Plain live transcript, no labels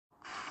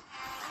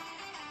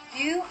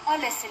You are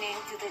listening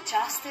to the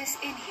Justice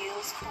in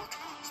Heels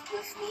podcast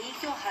with me,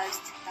 your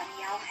host,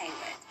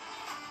 Daniélle.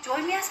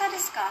 Join me as I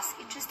discuss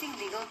interesting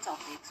legal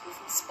topics with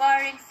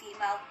inspiring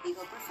female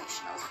legal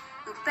professionals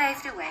who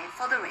paved the way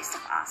for the rest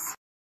of us.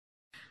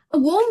 A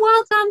warm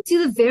welcome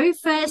to the very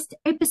first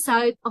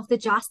episode of the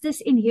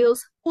Justice in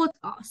Heels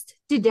podcast.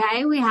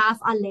 Today we have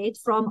Alet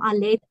from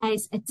Alet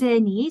Uys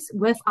Attorneys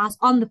with us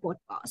on the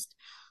podcast.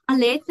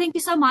 Alet, thank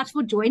you so much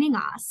for joining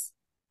us.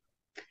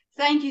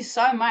 Thank you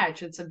so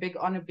much. It's a big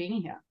honor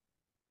being here.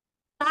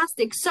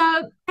 Fantastic.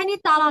 So, can you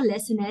tell our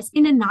listeners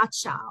in a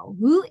nutshell,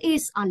 who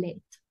is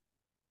Alet?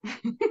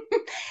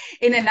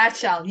 In a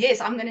nutshell, yes,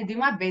 I'm going to do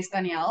my best,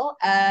 Daniélle.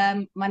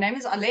 My name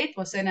is Alet.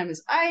 My surname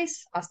is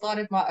Uys. I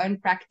started my own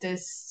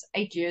practice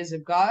 8 years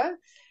ago.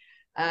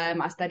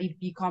 I studied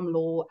BCom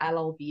Law,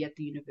 LLB at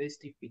the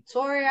University of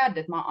Pretoria,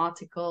 did my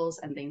articles,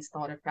 and then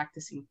started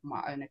practicing for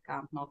my own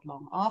account not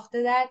long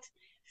after that.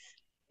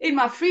 In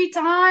my free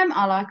time,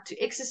 I like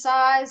to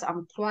exercise.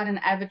 I'm quite an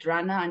avid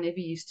runner. I never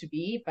used to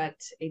be, but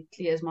it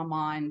clears my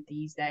mind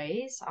these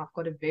days. I've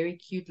got a very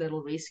cute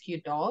little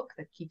rescue dog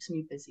that keeps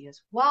me busy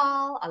as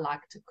well. I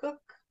like to cook.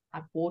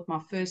 I bought my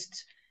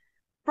first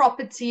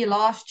property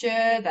last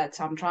year that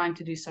I'm trying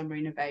to do some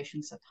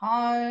renovations at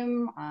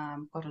home.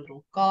 Got a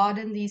little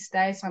garden these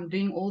days. I'm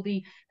doing all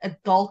the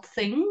adult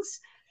things.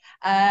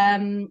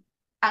 I'm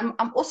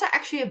also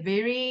actually a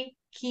very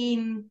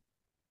keen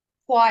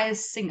choir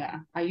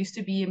singer. I used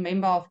to be a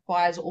member of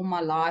choirs all my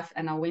life,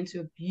 and I went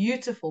to a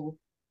beautiful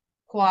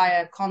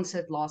choir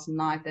concert last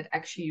night that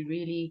actually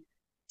really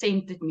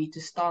tempted me to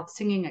start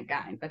singing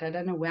again, but I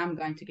don't know where I'm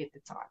going to get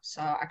the time.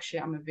 So actually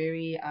I'm a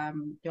very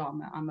I'm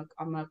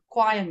a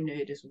choir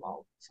nerd as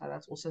well, so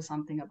that's also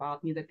something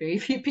about me that very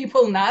few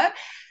people know.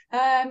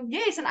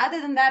 Yes, and other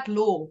than that,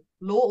 law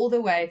all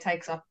the way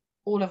takes up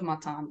all of my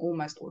time,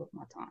 almost all of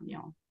my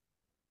time.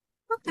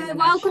 Okay,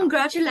 well,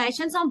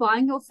 congratulations on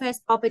buying your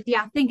first property.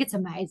 I think it's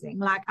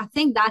amazing. I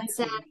think that's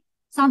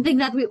something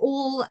that we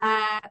all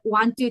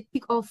want to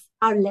tick off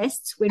our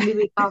lists when we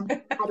become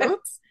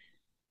adults.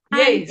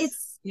 And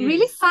it's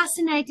really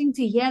fascinating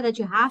to hear that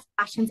you have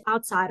passions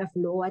outside of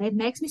law, and it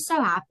makes me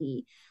so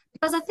happy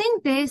because I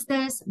think there's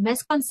this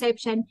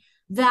misconception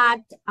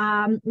that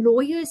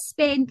lawyers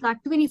spend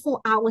 24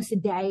 hours a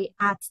day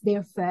at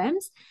their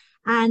firms,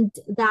 and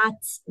that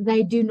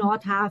they do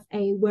not have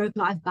a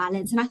work-life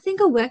balance. And I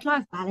think a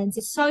work-life balance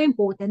is so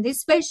important,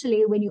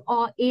 especially when you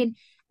are in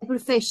a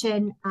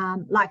profession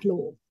like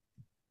law.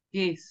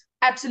 Yes,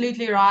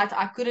 absolutely right.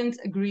 I couldn't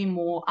agree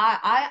more.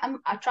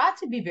 I try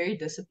to be very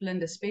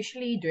disciplined,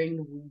 especially during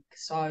the week.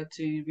 So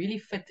to really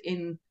fit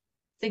in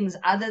things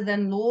other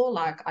than law,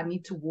 like I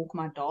need to walk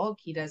my dog.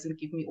 He doesn't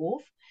give me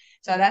off.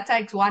 So that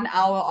takes 1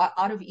 hour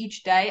out of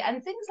each day.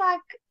 And things like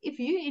if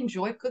you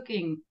enjoy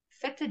cooking,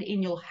 fit it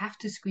in, you'll have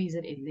to squeeze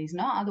it in. There's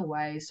no other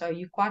way. So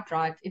you're quite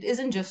right. It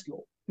isn't just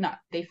law. No,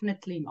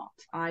 definitely not.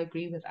 I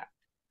agree with that.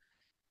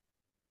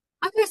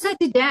 Okay, so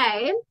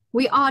today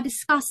we are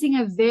discussing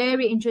a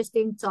very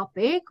interesting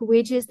topic,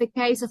 which is the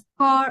case of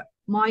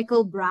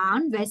Carmichael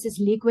Brown versus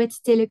Liquid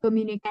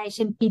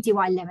Telecommunication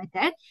Pty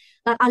Limited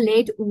that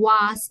Alet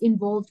was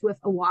involved with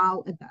a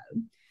while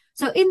ago.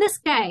 So in this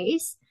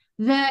case,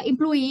 the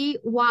employee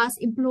was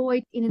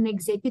employed in an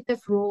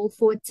executive role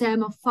for a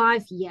term of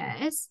 5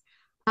 years.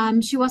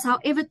 She was,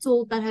 however,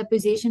 told that her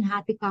position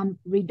had become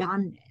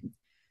redundant.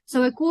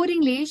 So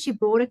accordingly, she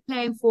brought a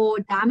claim for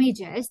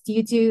damages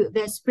due to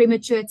this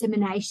premature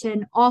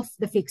termination of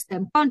the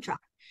fixed-term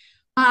contract.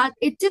 But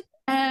it took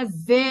a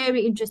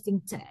very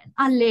interesting turn.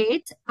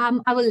 Alet,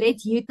 I will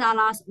let you tell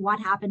us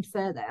what happened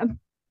further.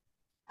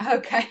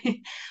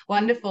 Okay,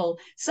 wonderful.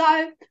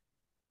 So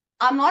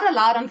I'm not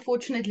allowed,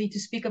 unfortunately, to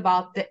speak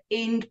about the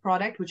end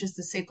product, which is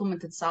the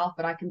settlement itself,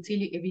 but I can tell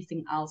you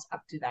everything else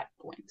up to that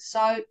point.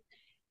 So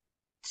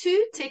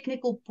 2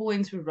 technical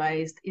points were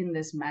raised in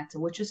this matter,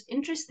 which is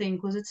interesting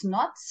because it's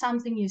not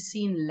something you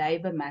see in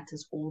labor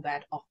matters all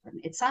that often.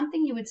 It's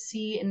something you would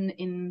see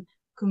in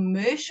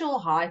commercial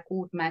high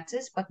court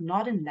matters, but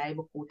not in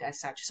labor court as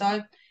such.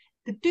 So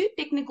the 2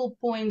 technical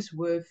points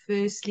were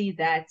firstly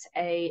that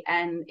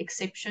an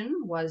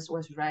exception was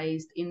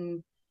raised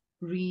in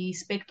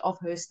respect of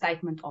her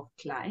statement of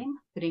claim,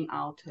 putting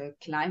out her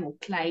claim or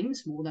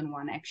claims, more than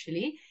one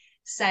actually,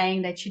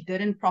 saying that she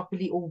didn't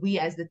properly, or we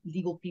as the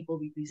legal people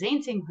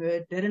representing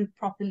her, didn't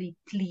properly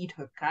plead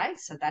her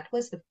case. So that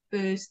was the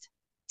first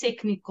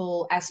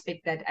technical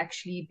aspect that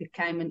actually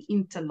became an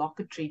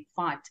interlocutory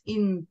fight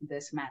in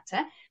this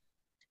matter.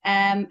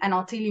 And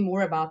I'll tell you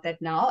more about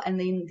that now. And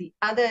then the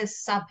other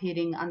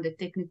subheading under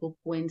technical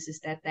points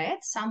is that they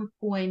at some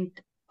point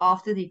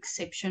after the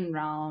exception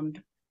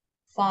round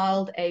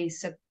filed a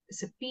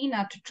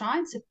subpoena to try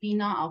and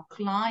subpoena our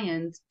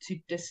client to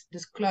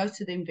disclose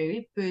to them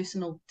very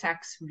personal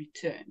tax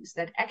returns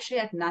that actually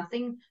had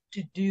nothing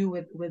to do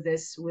with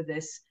this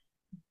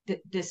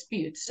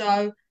dispute.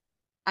 So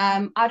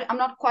I'm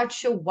not quite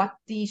sure what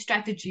the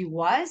strategy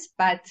was,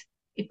 but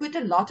it put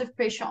a lot of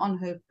pressure on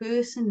her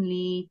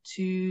personally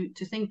to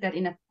think that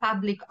in a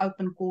public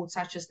open court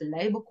such as the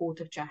Labour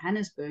Court of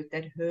Johannesburg,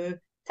 that her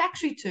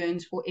tax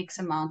returns for X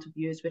amount of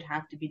years would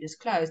have to be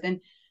disclosed. And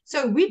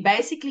so we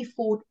basically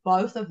fought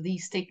both of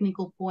these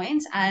technical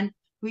points, and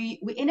we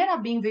ended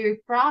up being very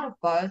proud of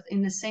both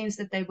in the sense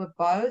that they were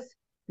both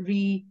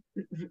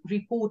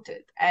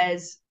reported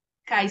as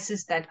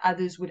cases that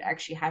others would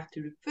actually have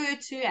to refer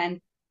to, and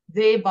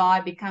thereby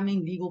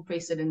becoming legal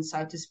precedent,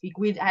 so to speak.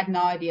 We had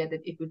no idea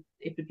that it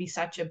would be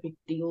such a big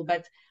deal,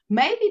 but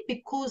maybe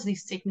because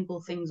these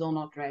technical things are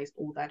not raised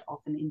all that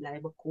often in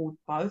Labour Court,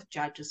 both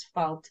judges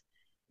felt,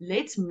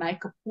 let's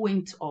make a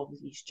point of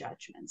these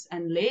judgments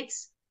and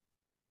let's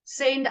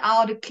send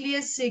out a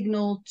clear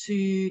signal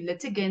to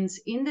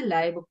litigants in the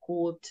Labour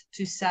Court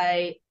to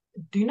say,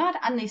 do not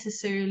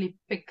unnecessarily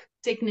pick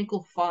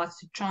technical fights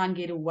to try and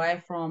get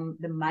away from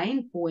the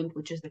main point,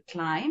 which is the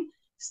claim.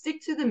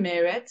 Stick to the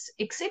merits,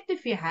 except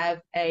if you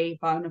have a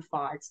bona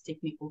fide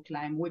technical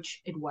claim,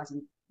 which it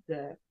wasn't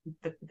the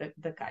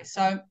case.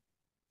 So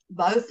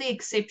both the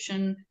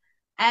exception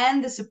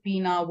and the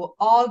subpoena were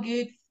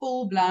argued,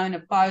 full-blown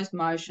opposed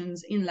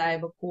motions in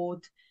Labour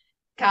Court.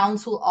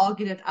 Counsel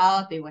argued it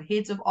out. There were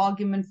heads of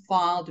argument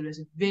filed. It was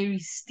a very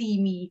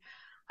steamy,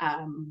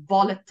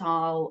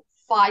 volatile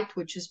fight,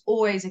 which is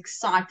always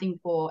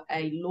exciting for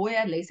a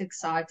lawyer, less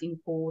exciting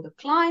for the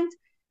client.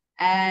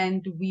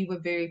 And we were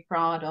very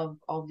proud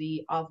of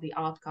the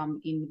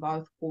outcome in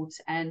both courts.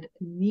 And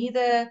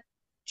neither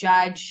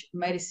judge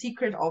made a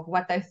secret of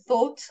what they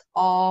thought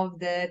of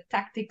the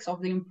tactics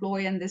of the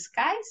employer in this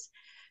case.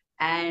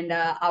 And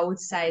I would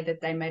say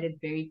that they made it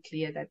very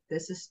clear that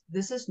this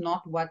is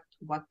not what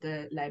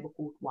the Labour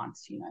Court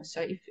wants, you know.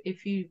 So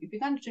if you're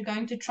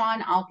going to try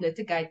and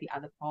out-litigate the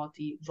other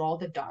party,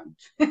 rather don't.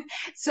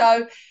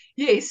 So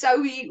yeah,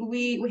 so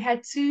we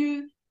had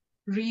two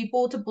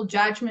reportable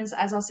judgments.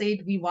 As I said,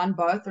 we won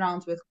both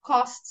rounds with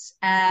costs,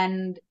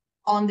 and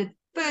on the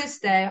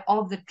first day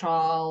of the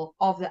trial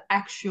of the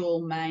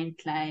actual main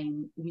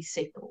claim, we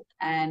settled.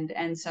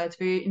 And so it's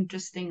very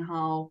interesting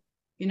how,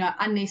 you know,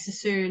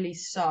 unnecessarily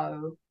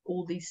so,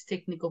 all these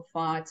technical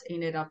fights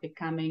ended up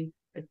becoming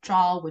a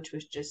trial which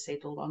was just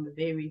settled on the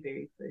very,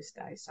 very first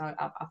day. So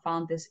I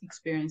found this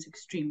experience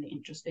extremely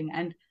interesting.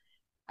 And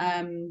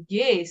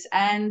yes,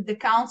 and the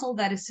counsel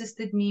that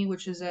assisted me,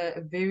 which is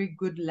a very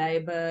good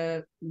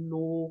Labour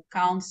law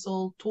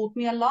counsel, taught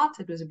me a lot.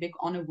 It was a big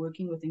honor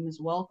working with him as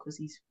well, because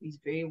he's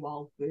very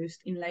well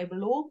versed in Labour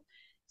law.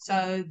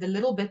 So the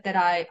little bit that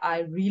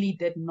I really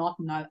did not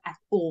know at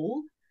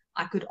all,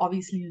 I could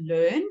obviously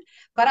learn.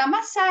 But I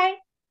must say,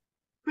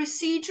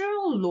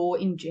 procedural law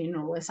in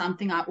general is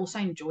something I also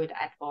enjoyed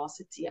at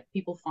varsity.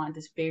 People find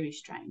this very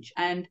strange.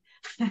 And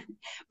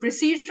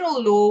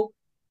procedural law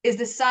is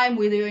the same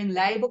whether you're in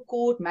Labour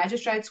Court,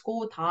 Magistrates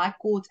Court, High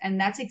Court, and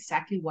that's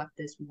exactly what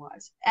this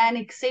was. An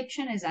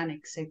exception is an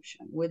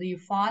exception. Whether you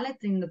file it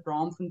in the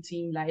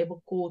Braamfontein Labour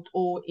Court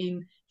or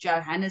in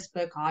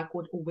Johannesburg High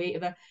Court or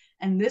wherever,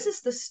 and this is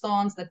the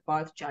stance that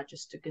both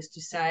judges took, is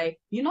to say,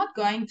 you're not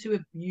going to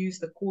abuse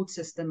the court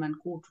system and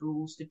court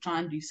rules to try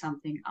and do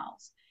something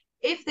else.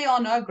 If there are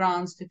no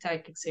grounds to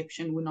take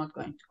exception, we're not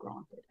going to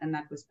grant it. And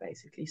that was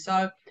basically.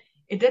 So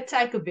it did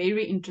take a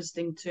very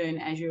interesting turn,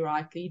 as you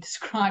rightly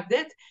described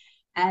it.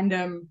 And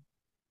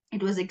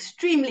it was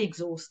extremely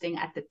exhausting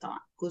at the time,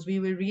 because we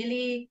were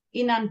really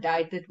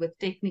inundated with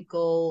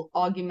technical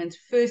arguments,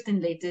 first in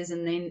letters,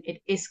 and then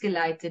it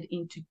escalated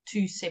into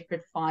two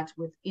separate fights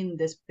within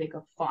this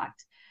bigger fight.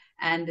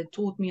 And it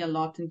taught me a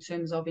lot in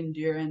terms of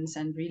endurance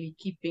and really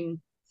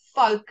keeping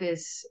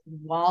focus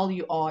while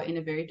you are in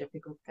a very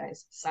difficult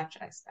case such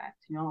as that.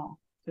 Yeah,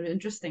 very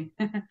interesting.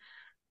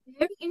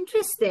 Very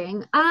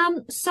interesting.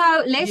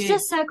 So let's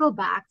just circle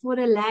back for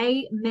the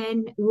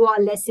laymen who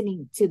are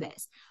listening to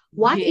this.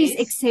 What is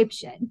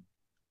exception?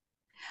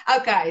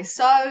 Okay,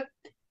 so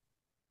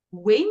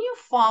when you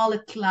file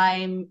a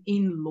claim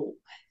in law,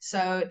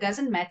 so it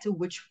doesn't matter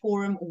which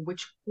forum or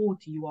which court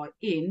you are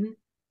in,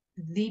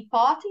 the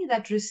party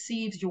that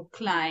receives your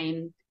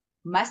claim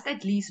must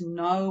at least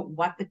know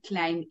what the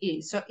claim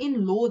is. So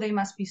in law, there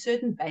must be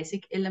certain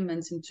basic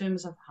elements in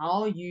terms of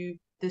how you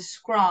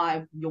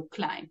describe your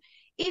claim.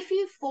 If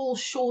you fall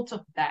short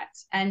of that,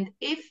 and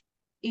if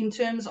in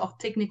terms of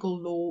technical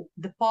law,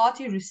 the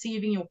party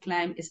receiving your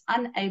claim is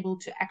unable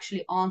to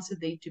actually answer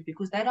thereto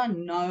because they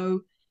don't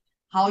know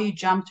how you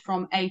jumped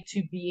from A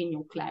to B in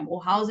your claim,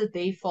 or how is it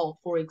their fault,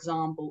 for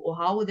example, or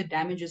how were the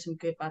damages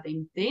incurred by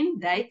them, then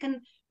they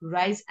can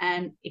raise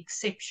an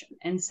exception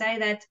and say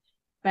that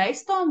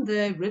based on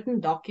the written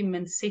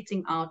document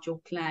setting out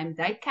your claim,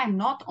 they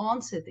cannot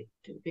answer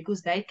thereto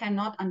because they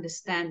cannot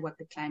understand what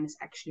the claim is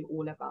actually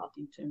all about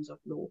in terms of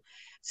law.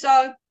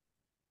 So,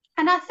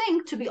 and I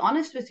think, to be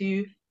honest with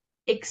you,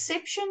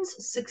 exceptions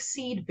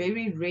succeed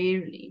very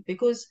rarely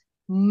because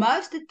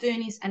most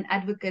attorneys and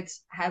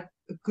advocates have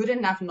a good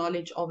enough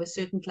knowledge of a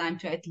certain claim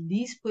to at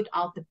least put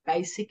out the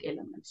basic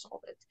elements of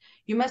it.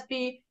 You must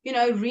be,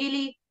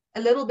 really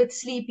a little bit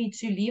sleepy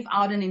to leave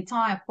out an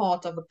entire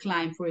part of a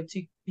claim for it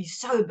to be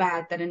so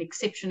bad that an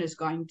exception is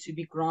going to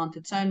be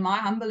granted. So in my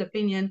humble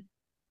opinion,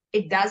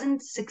 it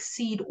doesn't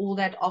succeed all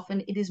that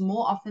often. It is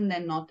more often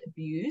than not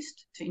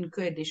abused to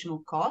incur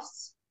additional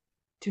costs,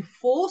 to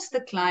force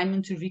the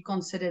claimant to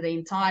reconsider the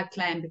entire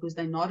claim because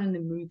they're not in the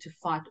mood to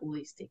fight all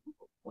these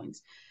technical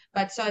points.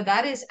 But so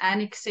that is an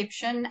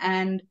exception,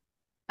 and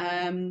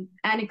an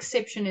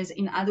exception is,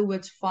 in other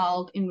words,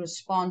 filed in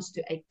response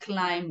to a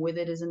claim,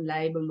 whether it is in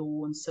labor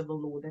law and civil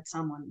law, that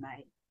someone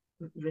may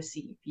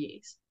receive.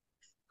 Yes.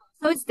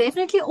 So it's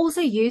definitely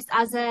also used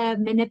as a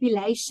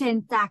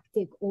manipulation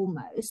tactic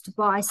almost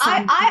by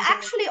some I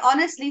actually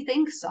honestly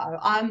think so.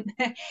 And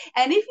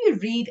if you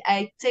read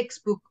a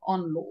textbook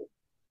on law,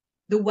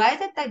 the way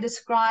that they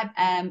describe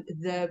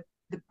the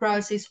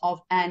process of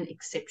an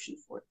exception,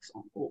 for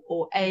example,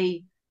 or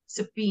a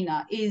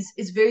subpoena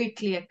is very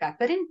clear cut.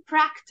 But in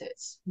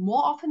practice,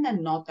 more often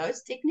than not,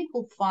 those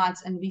technical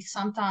fights, and we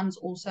sometimes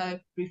also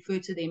refer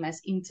to them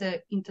as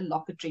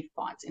interlocutory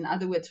fights, in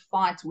other words,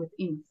 fights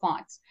within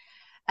fights,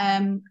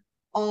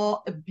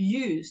 are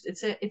abused.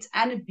 It's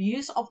an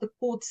abuse of the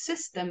court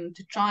system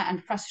to try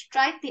and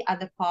frustrate the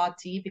other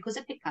party because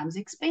it becomes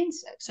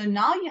expensive. So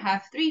now you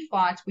have 3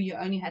 fights where you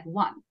only had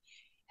 1.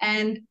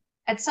 And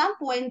at some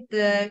point,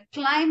 the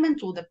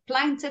claimant or the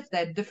plaintiff,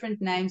 they have different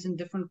names in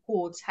different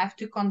courts, have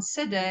to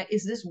consider,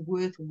 is this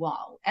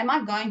worthwhile? Am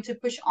I going to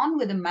push on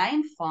with the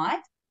main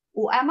fight,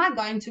 or am I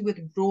going to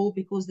withdraw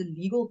because the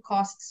legal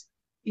costs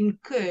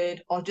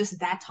incurred are just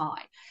that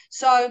high?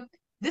 So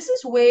this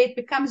is where it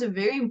becomes a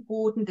very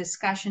important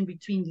discussion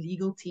between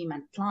legal team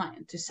and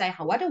client to say,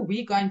 what are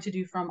we going to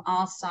do from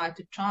our side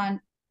to try and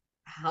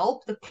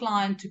help the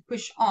client to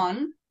push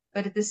on,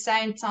 but at the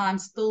same time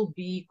still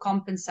be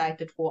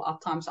compensated for our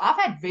time. So I've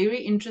had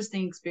very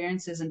interesting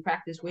experiences in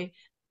practice where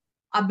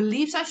I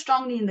believe so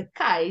strongly in the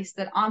case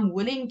that I'm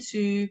willing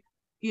to,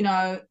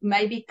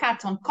 maybe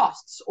cut on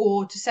costs,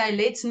 or to say,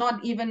 let's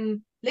not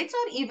even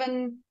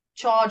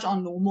charge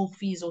on normal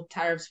fees or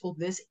tariffs for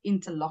this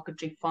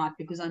interlocutory fight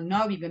because I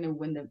know we're going to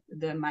win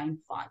the main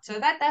fight.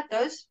 So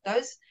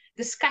those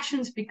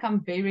discussions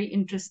become very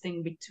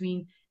interesting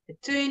between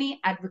attorney,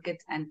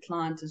 advocate, and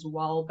client as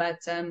well.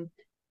 But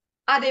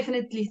I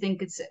definitely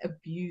think it's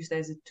abused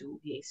as a tool,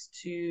 yes,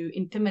 to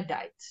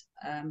intimidate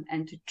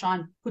and to try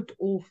and put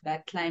off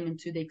that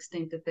claimant to the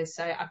extent that they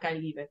say, okay,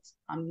 leave it.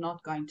 I'm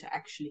not going to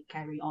actually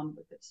carry on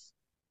with this.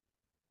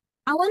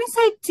 I want to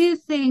say 2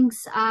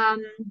 things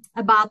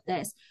about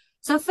this.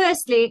 So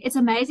firstly, it's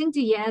amazing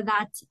to hear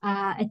that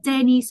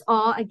attorneys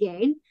are,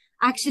 again,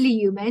 actually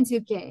humans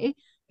who care.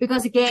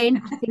 Because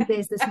again, I think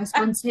there's this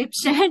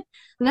misconception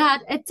that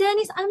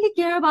attorneys only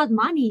care about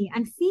money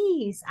and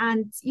fees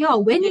and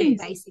winning,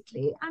 yes,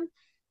 basically. And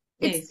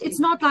it's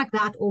not like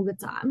that all the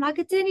time. Like,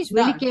 attorneys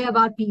really care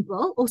about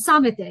people, or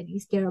some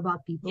attorneys care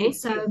about people.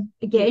 Yes, so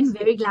again,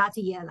 very glad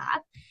to hear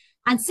that.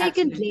 And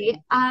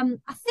secondly, I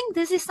think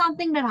this is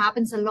something that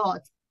happens a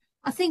lot.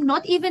 I think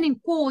not even in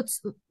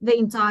courts the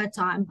entire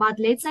time, but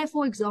let's say,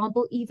 for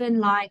example, even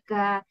like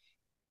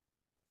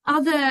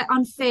other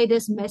unfair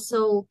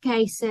dismissal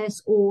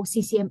cases or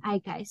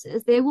CCMA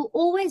cases, there will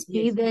always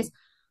be this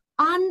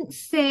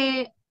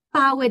unfair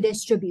power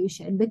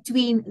distribution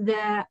between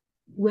the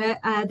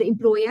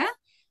employer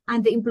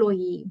and the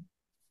employee.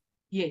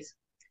 Yes,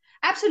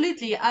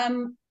 absolutely.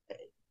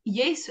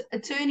 Yes,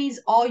 attorneys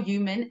are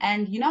human,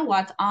 and you know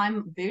what?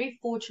 I'm very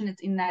fortunate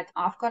in that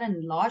I've got a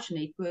large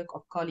network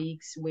of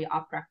colleagues where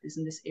I practice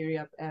in this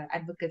area,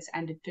 advocates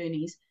and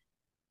attorneys,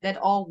 that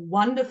are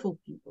wonderful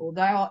people.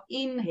 They are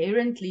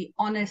inherently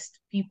honest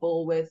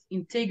people with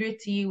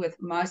integrity,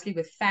 mostly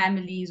with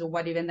families or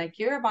whatever, and they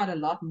care about a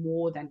lot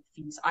more than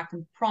fees. I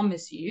can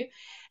promise you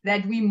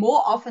that we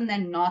more often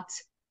than not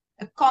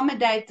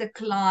accommodate the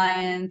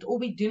client, or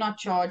we do not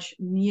charge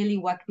nearly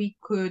what we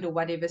could or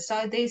whatever.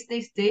 So there's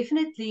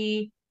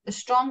definitely a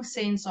strong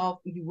sense of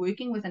you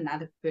working with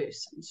another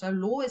person. So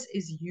law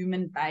is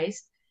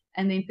human-based,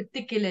 and then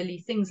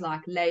particularly things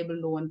like labor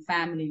law and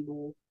family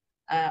law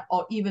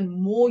are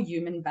even more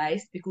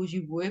human-based, because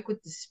you work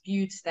with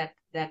disputes that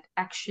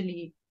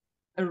actually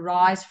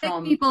arise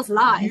from people's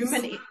lives.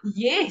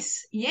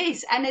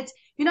 Yes. And it's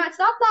not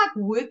like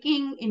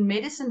working in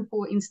medicine,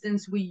 for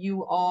instance, where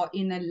you are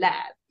in a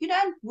lab. You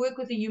don't work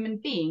with a human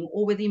being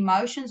or with the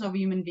emotions of a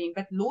human being,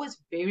 but law is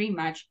very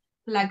much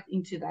plugged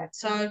into that.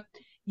 So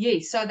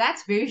yes, so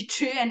that's very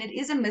true, and it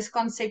is a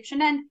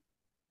misconception. And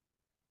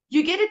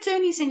you get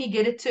attorneys and you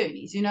get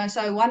attorneys,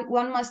 so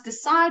one must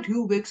decide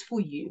who works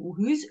for you,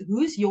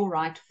 who's your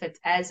right fit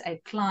as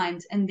a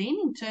client. And then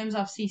in terms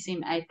of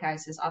CCMA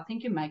cases, I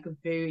think you make a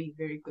very,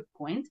 very good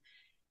point.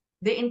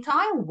 The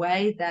entire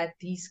way that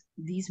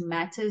these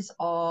matters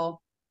are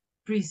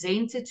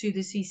presented to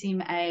the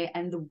CCMA,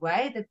 and the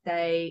way that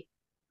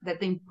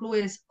the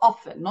employers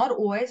often, not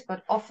always,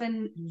 but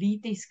often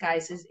lead these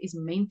cases, is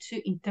meant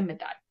to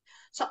intimidate.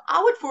 So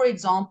I would, for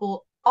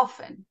example,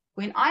 often,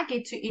 when I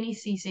get to any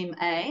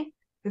CCMA,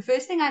 the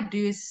first thing I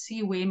do is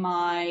see where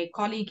my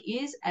colleague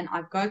is, and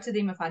I go to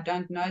them if I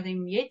don't know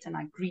them yet, and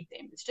I greet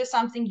them. It's just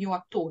something you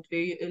are taught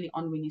very early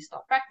on when you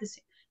start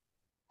practicing.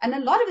 And a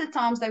lot of the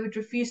times they would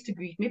refuse to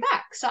greet me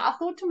back. So I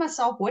thought to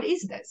myself, what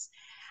is this?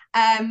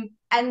 And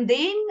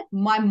then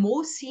my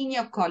more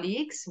senior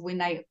colleagues, when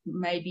they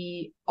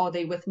maybe are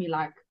they with me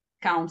like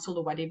counsel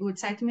or whatever, would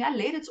say to me,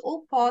 Alet, it's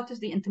all part of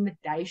the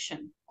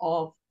intimidation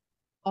of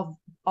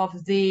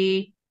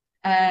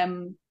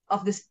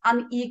this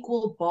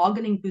unequal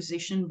bargaining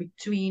position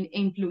between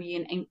employee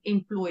and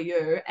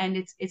employer, and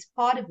it's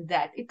part of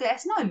that. It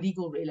has no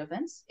legal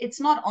relevance. It's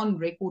not on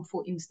record,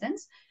 for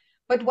instance.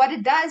 But what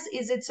it does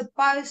is it's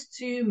supposed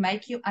to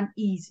make you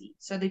uneasy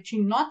so that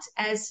you're not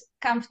as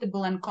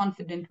comfortable and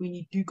confident when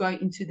you do go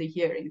into the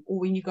hearing or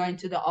when you go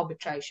into the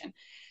arbitration.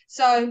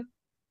 So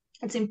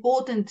it's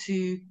important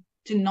to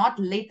not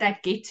let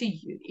that get to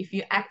you if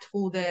you act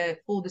for the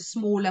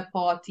smaller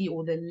party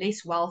or the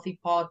less wealthy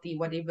party,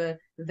 whatever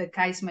the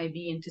case may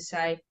be, and to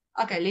say,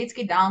 okay, let's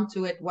get down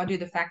to it. What do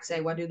the facts say?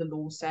 What do the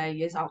law say?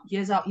 Here's our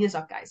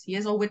case.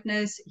 Here's our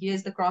witness.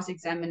 Here's the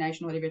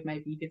cross-examination, whatever it may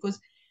be, because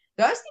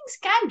those things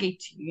can get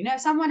to you. You know,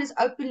 if someone is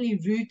openly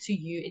rude to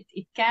you,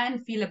 it can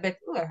feel a bit,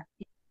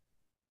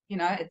 you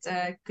know,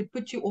 it could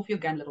put you off your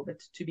game a little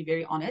bit, to be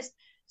very honest.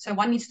 So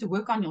one needs to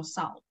work on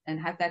yourself and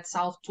have that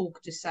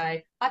self-talk to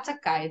say, that's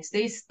okay, it's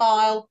their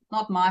style,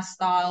 not my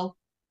style.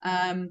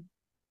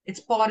 It's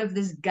part of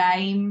this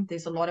game.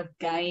 There's a lot of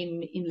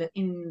game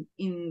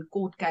in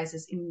court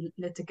cases, in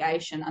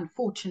litigation.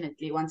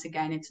 Unfortunately, once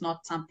again, it's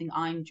not something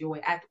I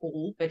enjoy at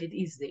all, but it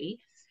is there.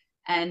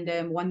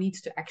 And one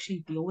needs to actually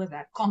deal with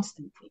that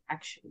constantly,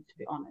 actually, to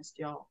be honest.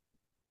 Yeah.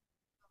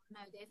 No,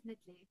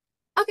 definitely.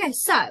 Okay,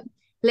 so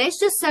let's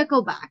just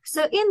circle back.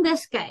 So in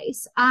this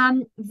case,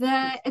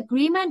 the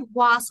agreement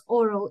was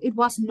oral. It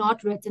was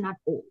not written at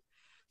all.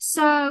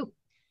 So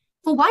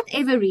for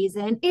whatever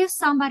reason, if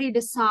somebody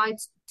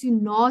decides to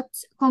not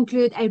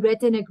conclude a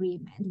written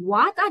agreement,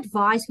 what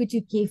advice would you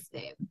give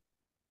them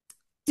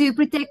to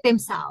protect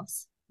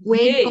themselves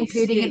when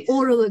concluding an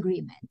oral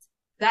agreement?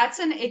 That's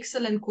an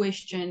excellent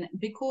question,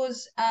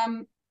 because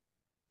and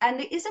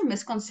there is a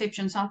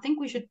misconception. So I think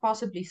we should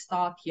possibly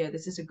start here.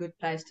 This is a good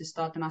place to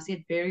start, and I see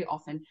it very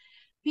often.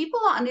 People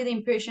are under the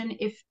impression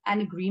if an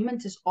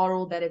agreement is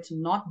oral that it's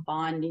not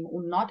binding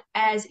or not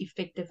as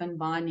effective and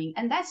binding,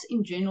 and that's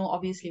in general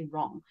obviously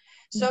wrong.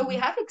 So we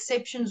have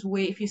exceptions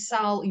where if you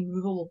sell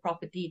immovable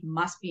property, it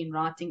must be in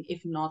writing.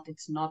 If not,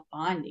 it's not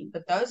binding.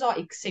 But those are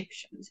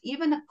exceptions.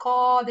 Even a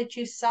car that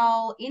you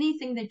sell,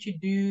 anything that you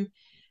do,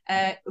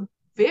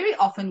 very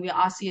often where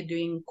I see it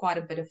doing quite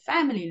a bit of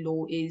family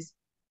law is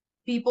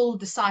people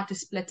decide to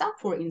split up,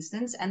 for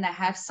instance, and they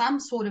have some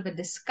sort of a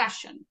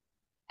discussion.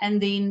 And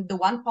then the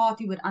one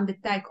party would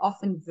undertake,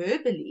 often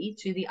verbally,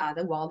 to the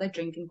other while they're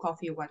drinking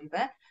coffee or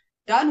whatever,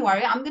 don't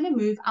worry, I'm going to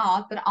move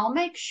out, but I'll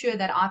make sure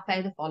that I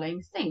pay the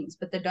following things.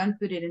 But they don't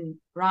put it in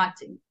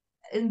writing.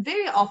 And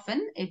very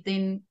often it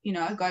then, you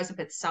know, goes a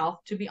bit south,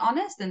 to be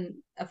honest, and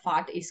a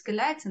fight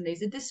escalates and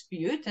there's a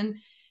dispute. And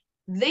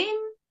then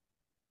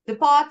the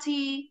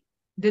party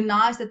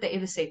denies that they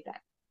ever said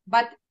that.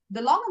 But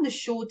the long and the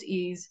short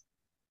is,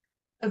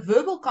 a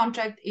verbal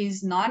contract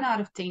is 9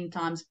 out of 10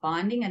 times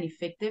binding and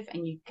effective,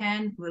 and you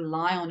can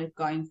rely on it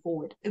going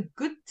forward. A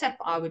good tip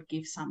I would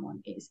give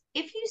someone is,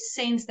 if you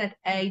sense that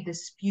a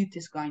dispute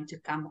is going to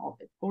come of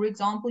it, for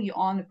example, you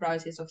are in the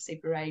process of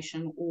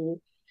separation, or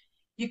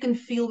you can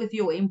feel with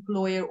your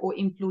employer or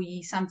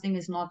employee something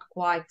is not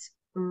quite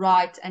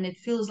right, and it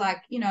feels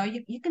like, you know,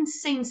 you can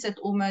sense it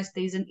almost.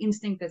 There's an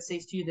instinct that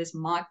says to you, this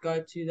might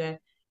go to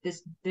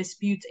this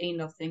dispute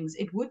end of things.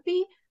 It would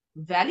be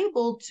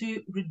valuable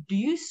to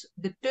reduce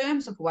the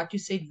terms of what you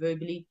said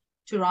verbally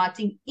to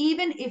writing,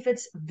 even if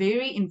it's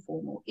very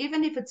informal,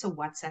 even if it's a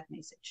WhatsApp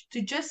message,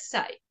 to just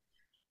say,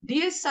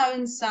 dear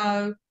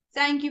so-and-so,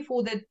 thank you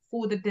for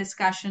the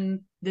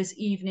discussion this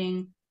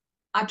evening.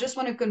 I just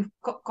want to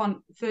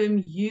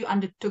confirm you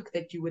undertook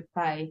that you would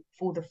pay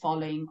for the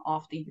following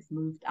after you've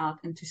moved out,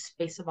 and to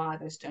specify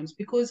those terms.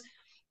 Because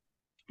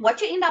what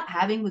you end up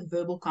having with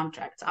verbal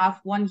contracts, I've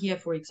one here,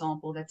 for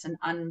example, that's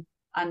an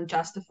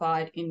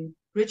unjustified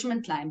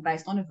enrichment claim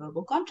based on a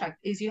verbal contract,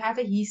 is you have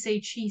a he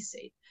said, she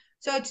said.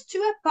 So it's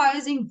two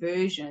opposing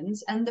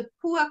versions, and the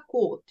poor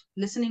court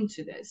listening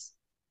to this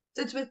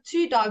sits with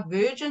two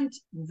divergent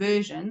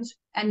versions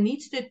and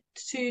needs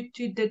to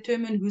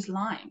determine who's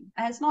lying.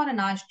 And it's not a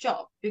nice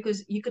job,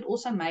 because you could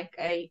also make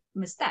a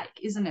mistake,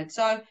 isn't it?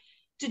 So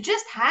to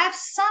just have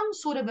some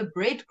sort of a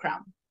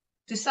breadcrumb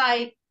to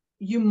say,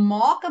 you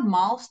mark a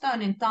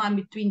milestone in time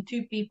between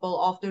two people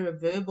after a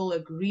verbal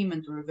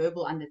agreement or a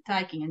verbal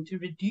undertaking, and to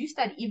reduce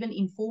that even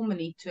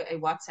informally to a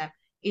WhatsApp,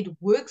 it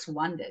works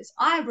wonders.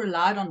 I've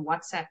relied on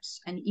WhatsApps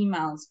and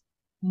emails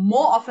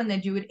more often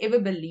than you would ever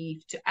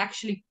believe to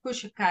actually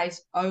push a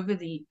case over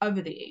the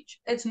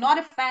edge. It's not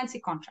a fancy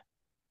contract.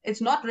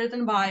 It's not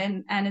written by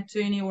an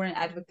attorney or an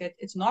advocate.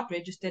 It's not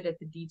registered at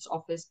the deeds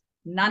office.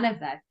 None of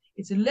that.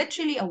 It's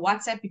literally a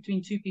WhatsApp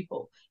between two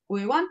people,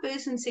 where one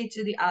person said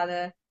to the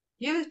other,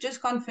 You're just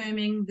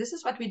confirming, this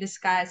is what we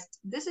discussed,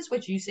 this is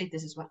what you said,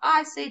 this is what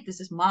I said, this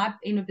is my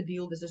end of the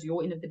deal, this is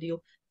your end of the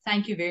deal.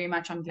 Thank you very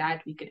much. I'm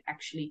glad we could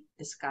actually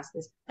discuss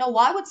this. Now,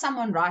 why would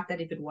someone write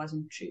that if it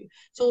wasn't true?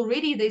 So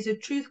already there's a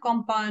truth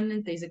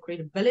component, there's a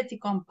credibility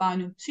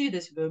component to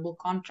this verbal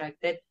contract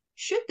that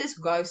should this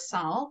go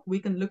south, we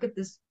can look at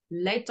this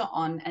later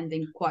on and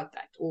then quote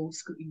that or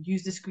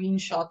use the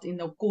screenshot in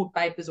the court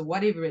papers or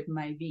whatever it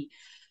may be.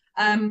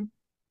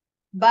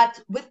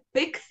 But with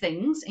big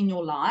things in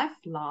your life,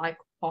 like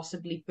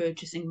possibly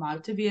purchasing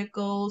motor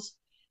vehicles,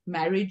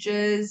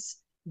 marriages,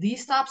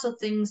 these types of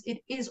things, it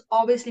is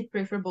obviously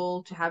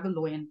preferable to have a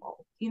lawyer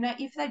involved. You know,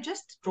 if they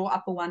just draw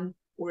up a 1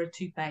 or a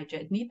 2-pager,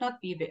 it need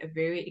not be a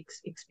very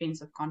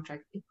expensive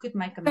contract. It could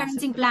make a massive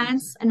Parenting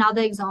plans,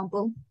 another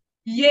example.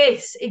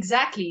 Yes,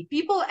 exactly.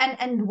 People,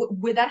 and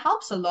where that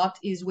helps a lot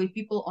is where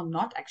people are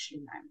not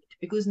actually married,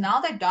 because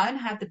now they don't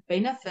have the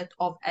benefit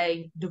of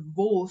a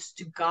divorce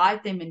to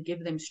guide them and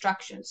give them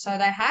structure. So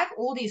they have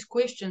all these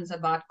questions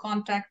about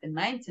contract and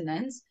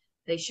maintenance.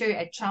 They share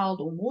a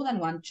child or more than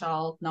one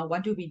child. Now,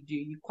 what do?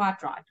 You're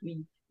quite right.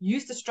 We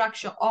use the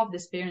structure of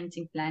this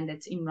parenting plan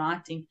that's in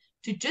writing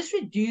to just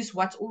reduce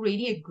what's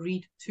already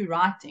agreed to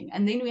writing.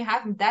 And then we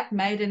have that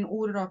made an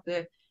order of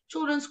the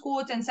children's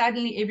court, and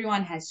suddenly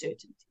everyone has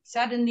certainty.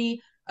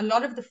 Suddenly, a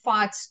lot of the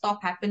fights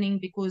stop happening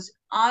because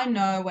I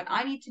know what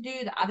I need to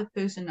do, the other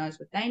person knows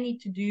what they need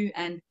to do,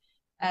 and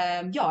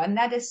and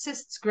that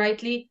assists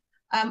greatly.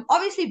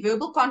 Obviously,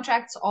 verbal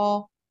contracts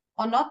are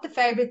not the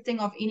favorite thing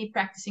of any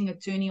practicing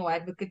attorney or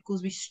advocate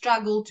because we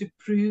struggle to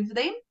prove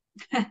them.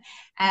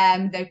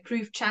 They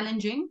prove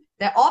challenging.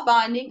 They are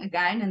binding,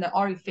 again, and they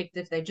are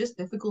effective. They're just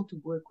difficult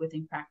to work with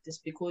in practice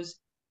because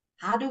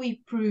how do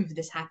we prove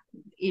this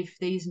happened if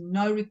there's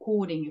no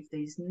recording, if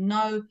there's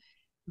no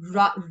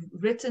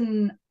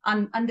written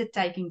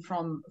undertaking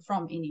from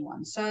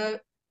anyone? So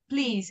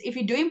please, if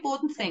you do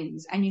important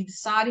things and you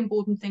decide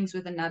important things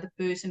with another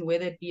person,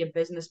 whether it be a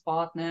business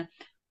partner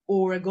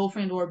or a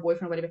girlfriend or a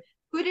boyfriend or whatever,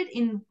 put it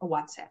in a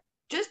WhatsApp.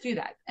 Just do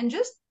that. And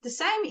just the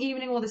same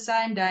evening or the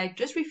same day,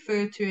 just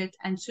refer to it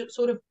and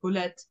sort of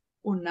bullet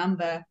or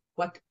number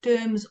what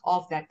terms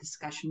of that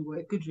discussion were.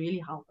 It could really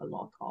help a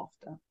lot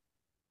after.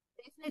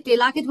 Definitely.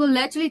 Like, it will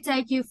literally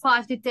take you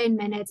 5 to 10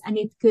 minutes and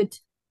it could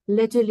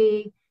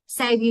literally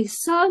save you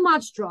so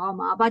much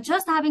drama by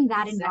just having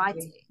that in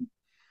writing.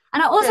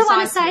 And I also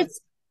want to say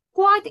it's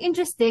quite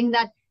interesting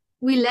that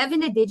we live in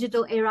the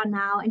digital era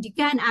now, and you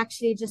can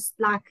actually just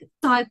like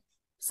type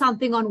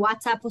something on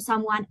WhatsApp for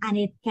someone and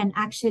it can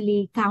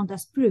actually count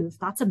as proof.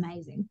 That's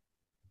amazing.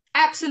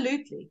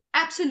 Absolutely.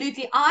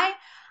 Absolutely. I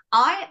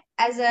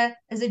as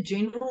a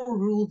general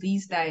rule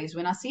these days,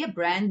 when I see a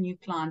brand new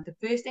client,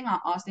 the first thing I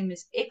ask them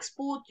is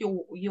export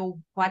your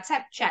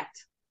WhatsApp chat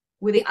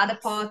with the other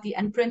party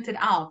and print it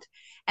out,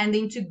 and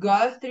then to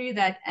go through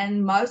that.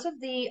 And most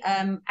of the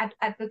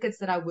advocates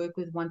that I work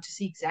with want to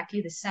see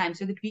exactly the same,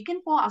 so that we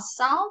can for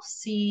ourselves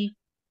see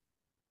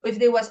if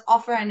there was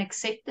offer and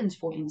acceptance,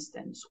 for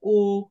instance,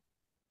 or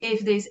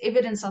if there's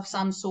evidence of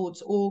some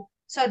sorts, or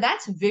so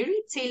that's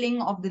very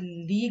telling of the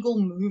legal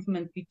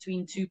movement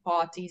between two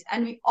parties.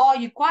 And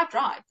you're quite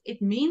right.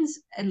 It means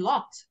a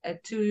lot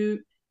to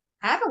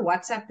have a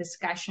WhatsApp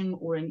discussion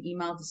or an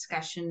email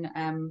discussion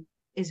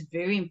is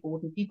very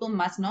important. People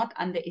must not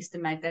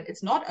underestimate that.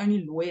 It's not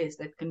only lawyers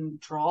that can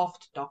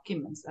draft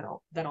documents that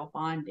are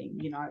binding.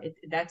 You know,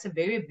 that's a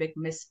very big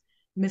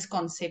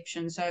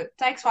misconception. So it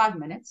takes 5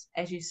 minutes,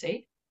 as you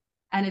said,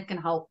 and it can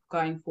help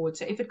going forward.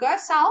 So if it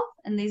goes south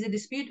and there's a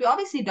dispute, we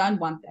obviously don't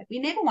want that. We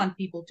never want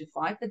people to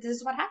fight, but this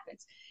is what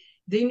happens.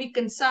 Then we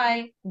can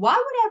say, why would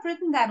I have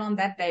written that on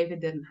that day if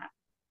it didn't happen?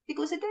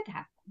 Because it did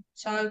happen.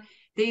 So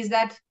there's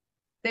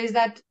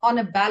that on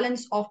a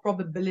balance of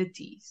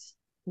probabilities.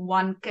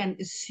 One can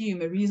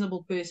assume, a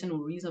reasonable person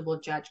or reasonable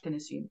judge can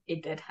assume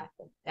it did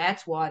happen.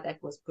 That's why that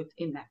was put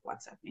in that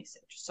WhatsApp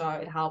message. So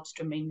it helps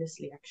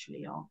tremendously,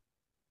 actually, y'all.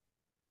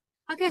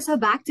 Okay, so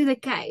back to the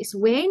case.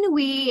 When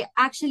we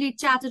actually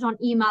chatted on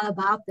email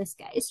about this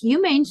case,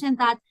 you mentioned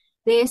that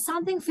there's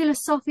something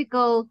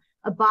philosophical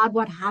about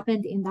what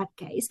happened in that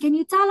case. Can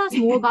you tell us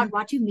more about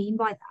what you mean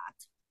by that?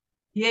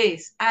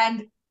 Yes,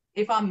 and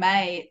if I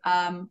may,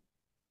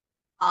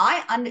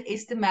 I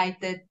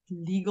underestimated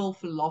legal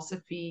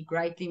philosophy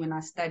greatly when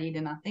I studied,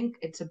 and I think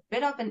it's a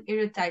bit of an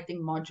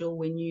irritating module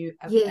when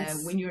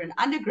you're an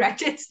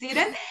undergraduate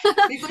student,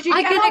 because you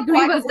cannot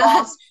quite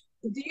grasp.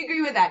 Do you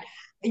agree with that?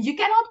 You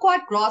cannot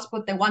quite grasp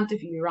what they want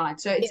of you, right?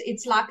 So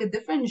it's like a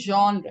different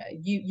genre.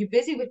 You're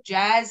busy with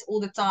jazz all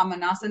the time,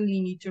 and now suddenly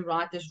you need to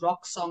write this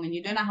rock song, and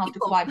you don't know how to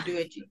quite do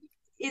it.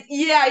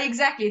 Yeah,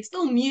 exactly. It's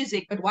still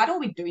music, but what are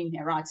we doing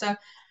here, right? So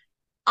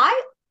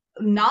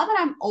now that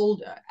I'm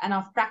older and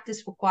I've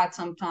practiced for quite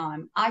some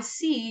time, I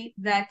see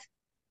that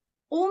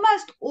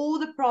almost all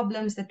the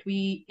problems that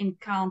we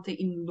encounter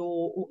in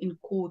law or in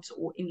courts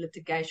or in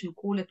litigation,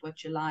 call it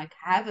what you like,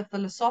 have a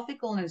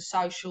philosophical and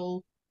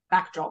social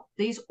backdrop.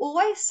 There's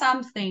always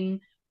something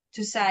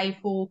to say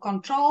for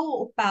control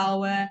or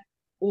power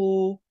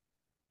or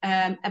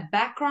a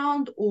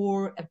background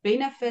or a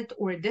benefit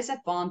or a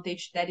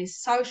disadvantage that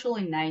is social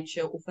in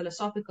nature or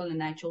philosophical in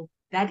nature,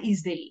 that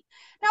is there.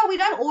 Now, we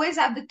don't always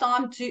have the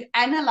time to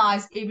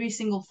analyze every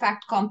single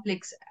fact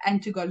complex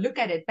and to go look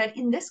at it, but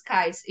in this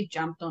case, it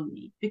jumped on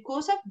me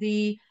because of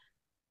the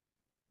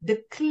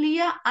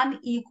clear,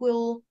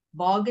 unequal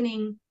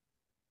bargaining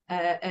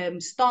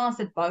stance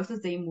that both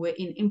of them were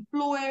in,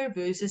 employer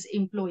versus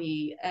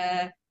employee.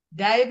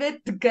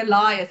 David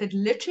Goliath, it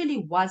literally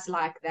was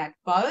like that.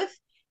 Both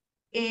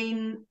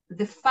in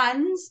the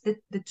funds that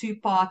the two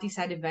parties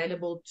had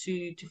available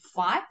to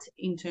fight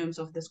in terms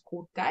of this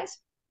court case,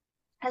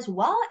 as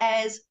well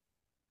as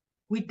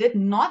we did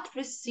not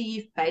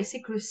receive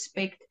basic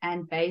respect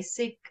and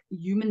basic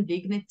human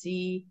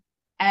dignity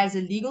as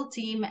a legal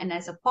team and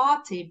as a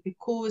party,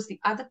 because the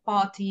other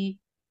party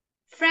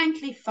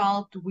frankly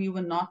felt we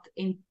were not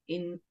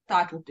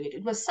entitled to it.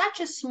 It was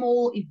such a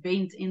small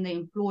event in the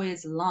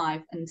employer's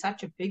life and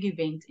such a big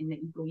event in the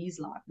employee's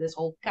life, this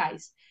whole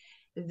case,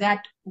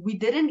 that we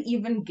didn't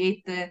even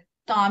get the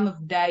time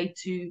of day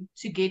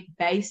to get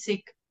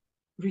basic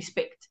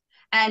respect.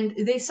 And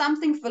there's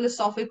something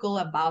philosophical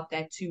about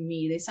that to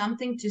me. There's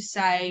something to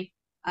say,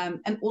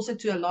 and also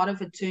to a lot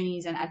of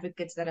attorneys and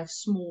advocates that have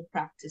small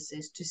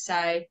practices, to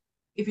say,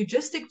 if you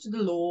just stick to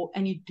the law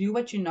and you do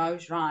what you know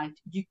is right,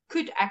 you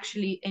could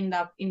actually end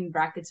up, in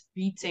brackets,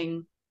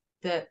 beating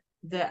the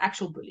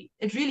actual bully.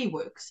 It really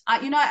works.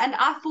 And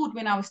I thought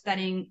when I was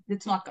studying,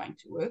 it's not going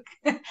to work,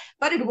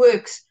 but it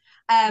works.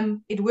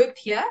 It worked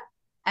here,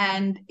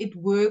 and it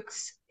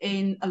works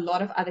in a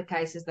lot of other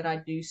cases that I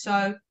do.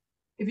 So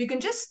if you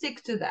can just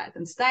stick to that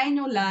and stay in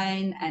your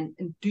lane and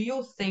do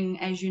your thing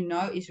as you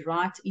know is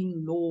right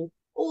in law,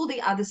 all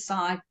the other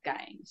side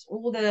games,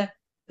 all the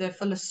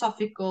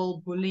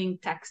philosophical bullying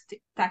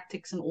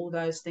tactics and all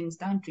those things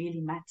don't really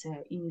matter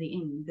in the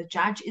end. The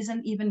judge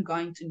isn't even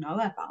going to know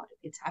about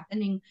it. It's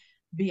happening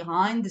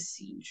behind the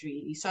scenes,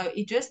 really. So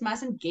it just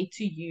mustn't get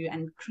to you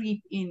and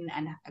creep in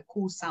and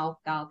cause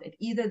self-doubt at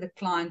either the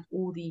client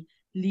or the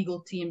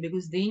legal team,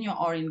 because then you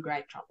are in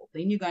great trouble.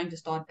 Then you're going to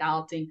start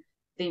doubting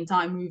the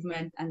entire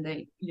movement and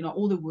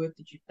all the work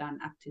that you've done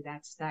up to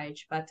that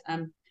stage. But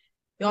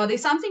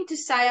there's something to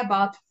say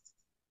about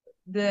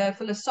the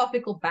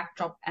philosophical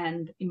backdrop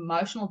and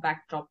emotional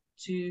backdrop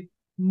to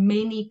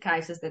many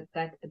cases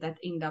that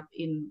end up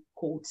in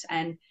courts,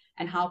 and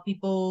how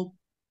people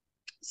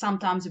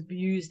sometimes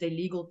abuse their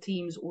legal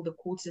teams or the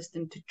court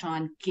system to try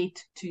and get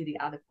to the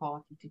other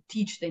party, to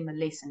teach them a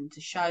lesson,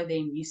 to show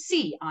them, you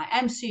see, I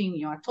am suing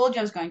you. I told you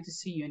I was going to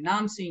sue you, and now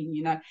I'm suing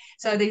you.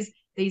 So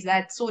there's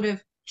that sort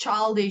of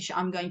childish,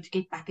 I'm going to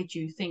get back at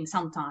you thing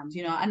sometimes,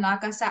 and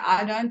like I say,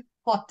 I don't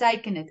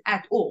partake in it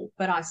at all,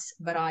 but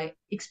I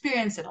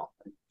experience it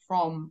often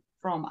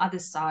from other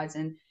sides,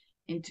 and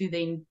to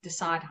then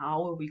decide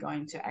how are we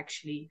going to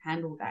actually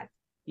handle that.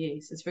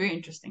 Yes, it's very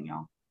interesting,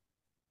 yeah.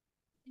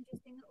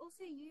 Interesting.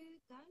 Also, you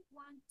don't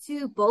want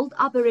to build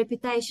up a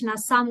reputation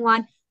as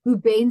someone who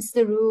bends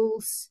the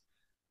rules.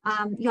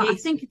 Yes. I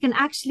think you can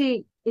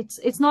actually,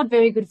 it's not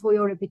very good for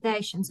your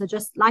reputation. So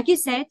just like you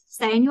said,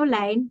 stay in your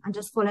lane and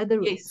just follow the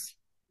rules. Yes.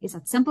 It's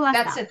as simple as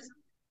that. That's it.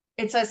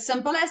 It's as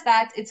simple as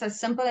that. It's as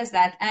simple as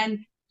that. And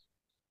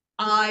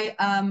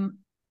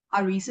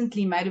I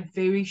recently made a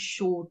very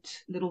short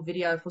little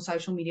video for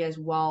social media as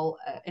well,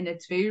 and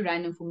it's very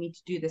random for me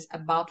to do this,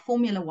 about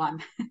Formula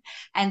One.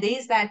 And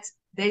there's that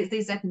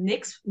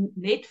next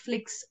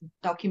Netflix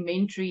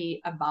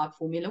documentary about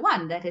Formula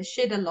One that has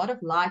shed a lot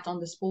of light on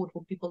the sport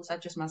for people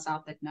such as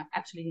myself that know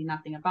absolutely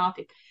nothing about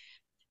it.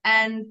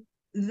 And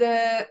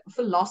the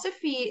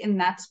philosophy in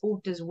that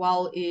sport as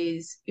well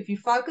is, if you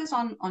focus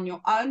on your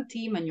own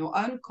team and your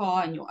own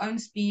car and your own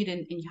speed,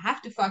 and you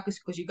have to focus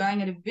because you're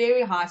going at a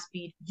very high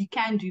speed, you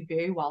can do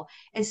very well.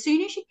 As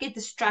soon as you get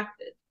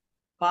distracted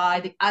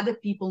by the other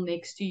people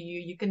next to you,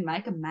 you can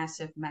make a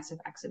massive, massive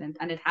accident.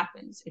 And it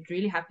happens. It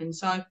really happens.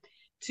 So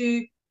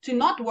to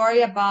not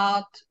worry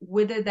about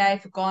whether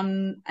they've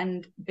gone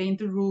and bent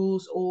the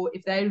rules, or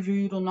if they're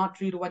rude or not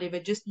rude or whatever,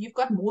 just, you've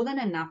got more than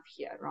enough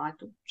here, right?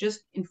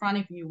 Just in front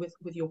of you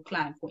with your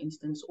client, for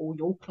instance, or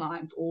your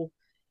client, or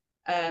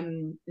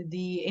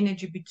the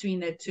energy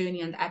between the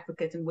attorney and the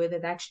advocate and whether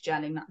that's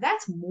gelling.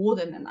 That's more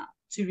than enough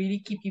to really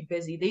keep you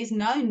busy. There's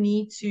no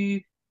need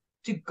to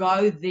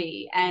go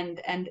there.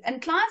 And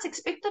clients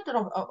expect it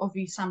of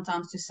you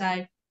sometimes to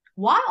say,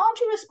 why aren't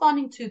you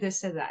responding to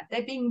this or that?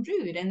 They're being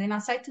rude. And then I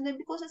say to them,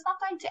 because it's not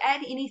going to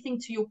add anything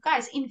to your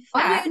case. In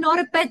fact, are you not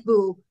a pit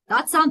bull?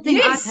 That's something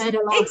yes, I've heard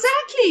a lot.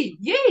 Exactly.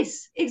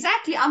 Yes,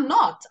 exactly. I'm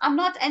not.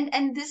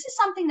 And this is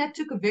something that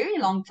took a very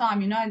long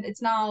time.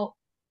 It's now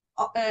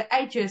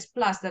 8 years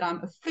plus that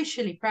I'm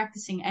officially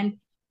practicing. And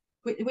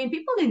when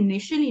people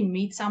initially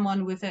meet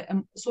someone with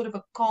a sort of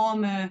a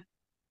calmer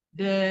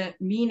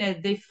demeanor,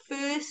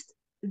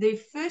 their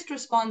first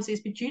response is,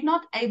 but you're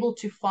not able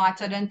to fight,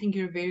 so I don't think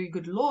you're a very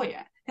good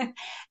lawyer.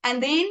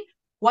 And then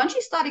once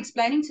you start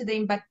explaining to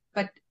them, but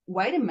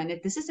wait a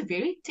minute, this is a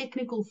very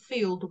technical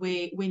field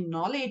where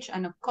knowledge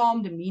and a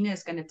calm demeanor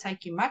is going to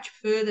take you much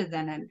further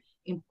than an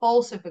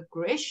impulsive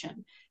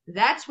aggression,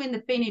 that's when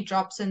the penny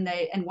drops, and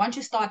once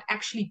you start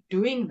actually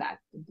doing that,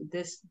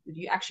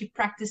 you're actually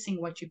practicing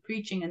what you're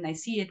preaching, and they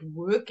see it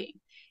working,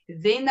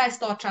 then they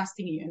start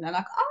trusting you, and they're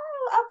like,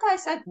 oh, okay,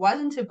 so it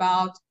wasn't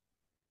about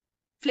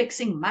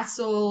flexing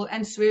muscle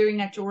and swearing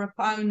at your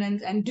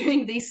opponent and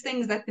doing these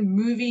things that the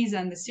movies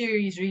and the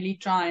series really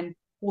try and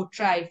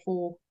portray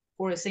for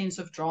a sense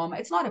of drama.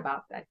 It's not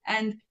about that.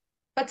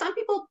 But some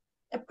people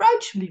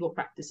approach legal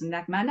practice in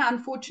that manner.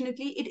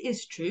 Unfortunately, it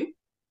is true.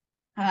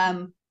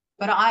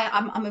 But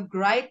I'm a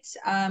great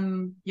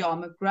I'm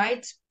a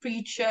great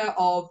preacher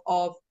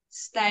of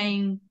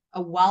staying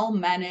a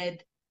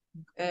well-mannered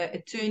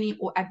attorney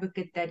or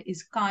advocate that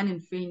is kind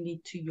and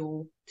friendly to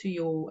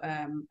your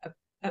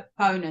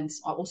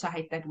opponents. I also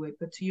hate that word,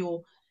 but to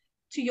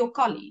your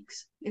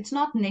colleagues. It's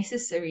not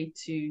necessary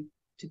to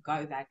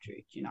go that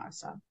route, you know.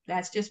 So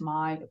that's just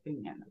my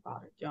opinion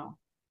about it. Yeah.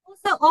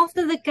 Also,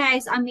 after the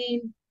case, I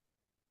mean,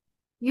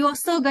 you're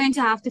still going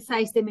to have to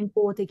face them in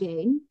court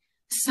again.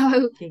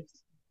 So Yes.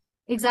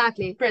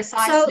 Exactly.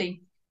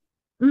 Precisely.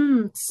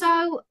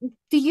 So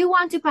do you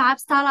want to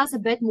perhaps tell us a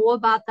bit more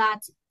about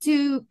that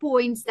 2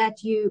 points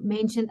that you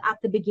mentioned at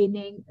the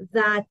beginning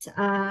that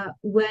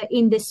were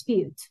in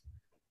dispute?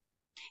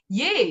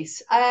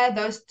 Yes,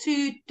 those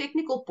 2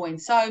 technical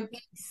points. So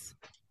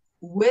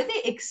with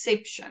the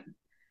exception,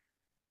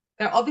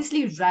 they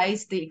obviously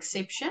raised the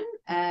exception,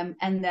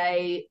 and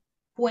they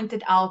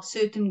pointed out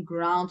certain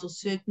grounds or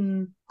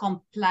certain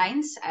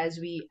complaints, as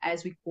we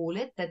call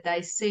it, that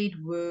they said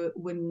were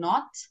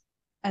not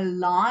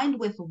aligned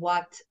with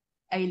what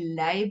a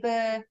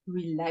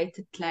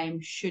labor-related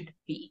claim should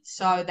be.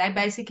 So they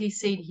basically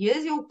said,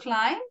 here's your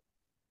claim,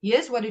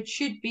 here's what it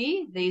should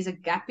be, there's a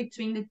gap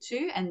between the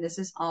two, and this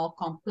is our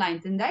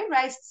complaint. And they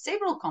raised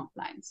several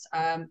complaints,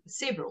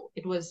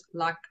 it was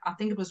like, I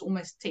think it was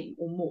almost 10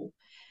 or more,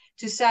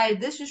 to say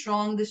this is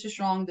wrong, this is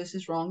wrong, this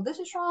is wrong, this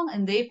is wrong,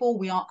 and therefore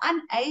we are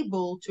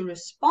unable to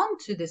respond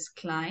to this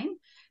claim,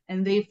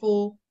 and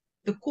therefore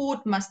the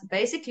court must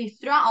basically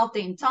throw out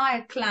the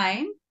entire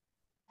claim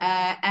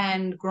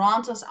and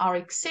grant us our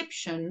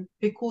exception,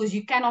 because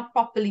you cannot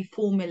properly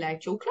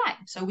formulate your claim,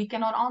 so we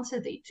cannot answer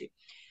thereto.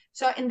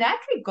 So in that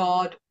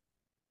regard,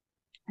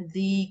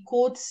 the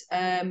court,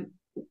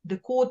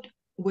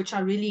 which I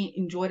really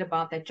enjoyed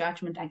about that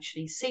judgment,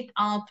 actually set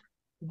out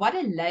what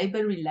a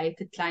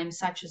labor-related claim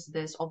such as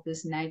this, of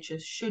this nature,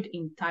 should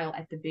entail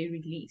at the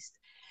very least.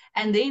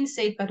 And then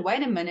said, but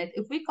wait a minute,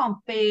 if we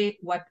compare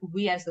what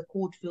we as the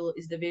court feel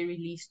is the very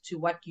least to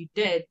what you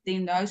did,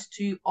 then those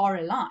two are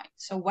aligned.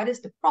 So what is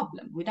the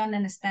problem? We don't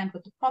understand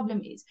what the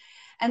problem is.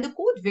 And the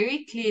court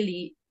very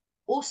clearly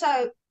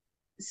also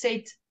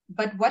said,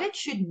 but what it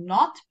should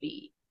not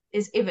be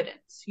is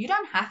evidence. You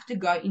don't have to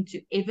go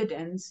into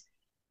evidence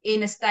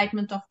in a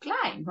statement of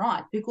claim,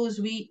 right? Because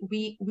we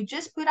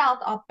just put out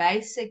our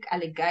basic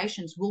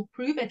allegations. We'll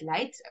prove it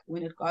later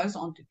when it goes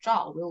on to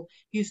trial. We'll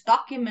use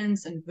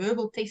documents and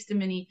verbal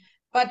testimony,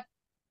 but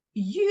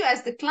you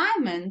as the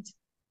claimant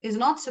is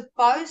not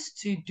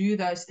supposed to do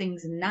those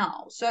things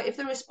now. So if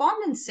the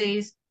respondent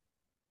says,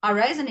 I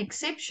raise an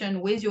exception,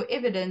 where's your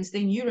evidence?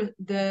 Then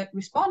the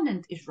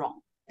respondent is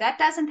wrong. That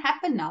doesn't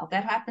happen now.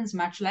 That happens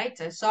much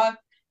later. So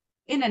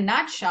in a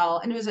nutshell,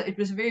 and it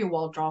was a very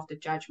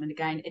well-drafted judgment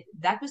again,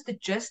 that was the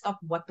gist of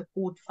what the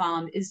court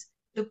found, is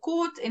the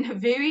court in a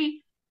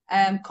very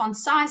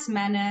concise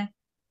manner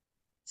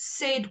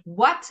said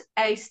what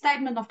a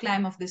statement of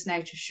claim of this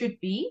nature should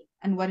be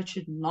and what it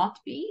should not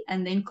be,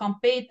 and then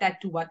compared that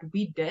to what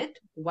we did,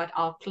 what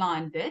our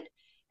client did,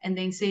 and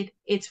then said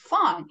it's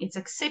fine, it's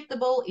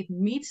acceptable, it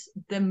meets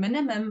the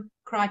minimum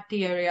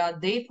criteria,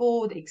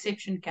 therefore the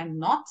exception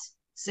cannot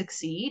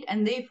succeed,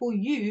 and therefore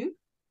you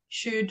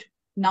should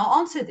now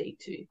answer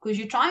thereto, because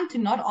you're trying to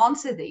not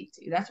answer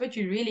thereto. That's what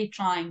you're really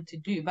trying to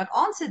do, but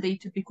answer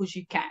thereto because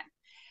you can.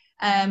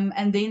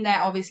 And then they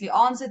obviously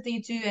answered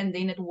thereto, and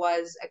then it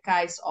was a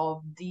case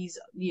of these,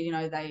 you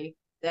know, they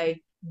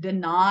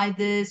deny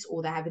this,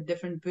 or they have a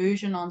different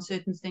version on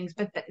certain things,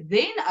 but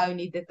then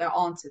only did they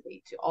answer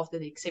thereto after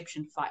the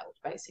exception failed,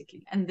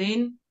 basically. And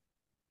then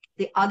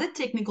the other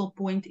technical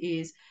point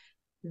is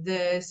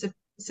the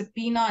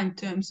subpoena in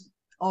terms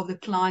of the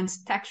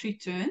client's tax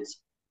returns.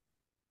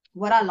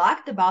 What I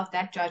liked about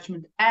that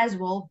judgment as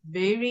well,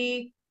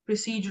 very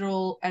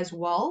procedural as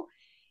well,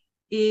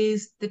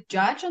 is the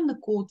judge and the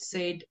court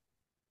said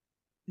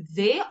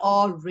there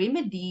are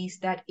remedies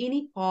that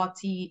any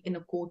party in a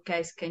court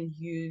case can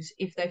use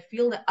if they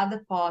feel the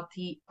other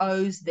party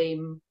owes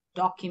them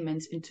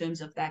documents in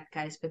terms of that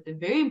case. But the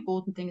very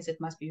important thing is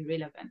it must be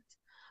relevant.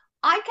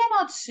 I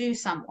cannot sue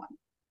someone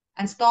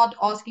and start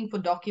asking for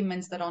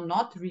documents that are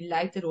not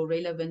related or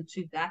relevant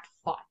to that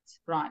fight,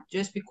 right?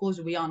 Just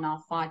because we are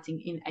now fighting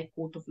in a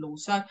court of law.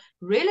 So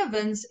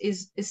relevance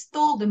is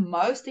still the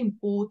most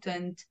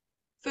important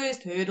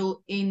first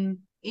hurdle in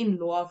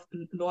law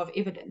of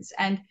evidence.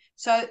 And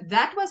so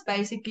that was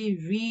basically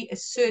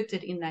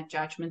reasserted in that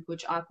judgment,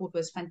 which I thought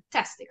was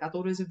fantastic. I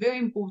thought it was a very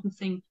important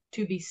thing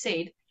to be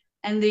said.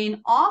 And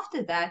then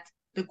after that,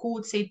 the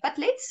court said, but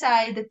let's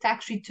say the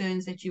tax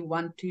returns that you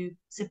want to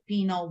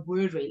subpoena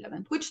were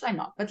relevant, which they're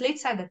not, but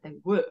let's say that they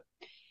were.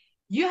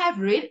 You have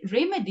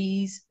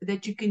remedies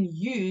that you can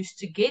use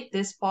to get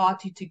this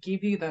party to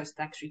give you those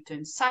tax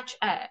returns, such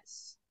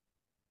as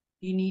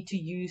you need to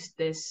use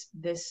this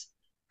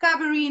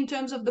recovery in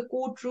terms of the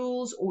court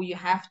rules, or you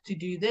have to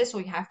do this,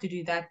 or you have to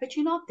do that, but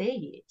you're not there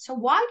yet. So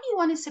why do you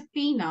want to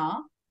subpoena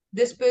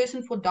this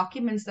person for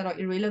documents that are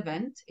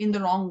irrelevant in the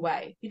wrong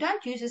way? You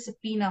don't use a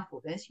subpoena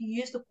for this. You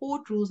use the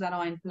court rules that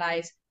are in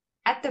place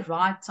at the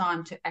right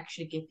time to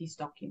actually get these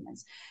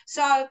documents.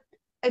 So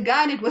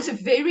again, it was a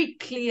very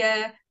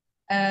clear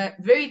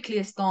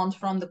stance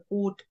from the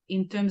court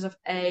in terms of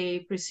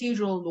a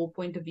procedural law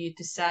point of view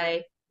to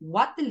say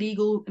what the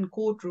legal and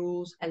court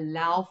rules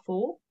allow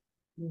for,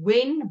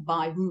 when,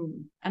 by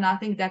whom. And I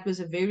think that was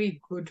a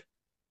very good,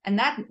 and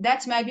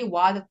that's maybe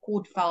why the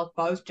court felt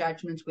both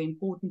judgments were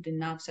important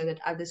enough so that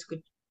others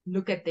could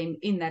look at them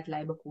in that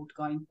labour court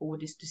going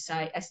forward, is to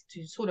say, as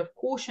to sort of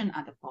caution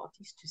other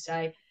parties to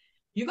say,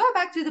 you go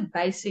back to the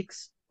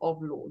basics of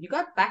law, you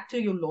go back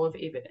to your law of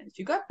evidence,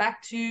 you go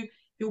back to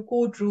your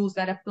court rules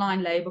that apply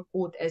in labour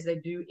court as they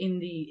do in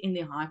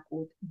the high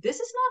court. This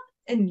is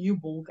not a new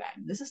ball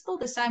game. This is still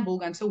the same ball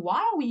game. So why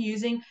are we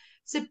using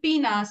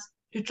subpoenas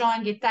to try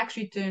and get tax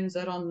returns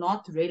that are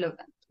not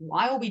relevant?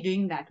 Why are we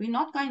doing that? We're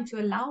not going to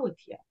allow it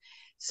here.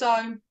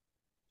 So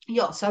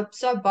yeah, so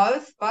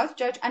both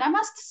judge, and I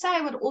must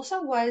say what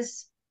also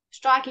was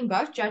striking,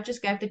 both judges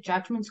gave the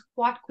judgments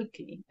quite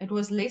quickly. It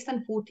was less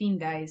than 14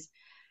 days,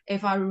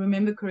 if I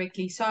remember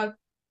correctly. So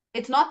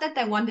it's not that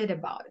they wondered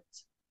about it.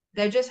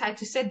 They just had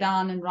to sit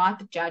down and write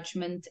the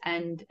judgment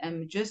and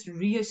just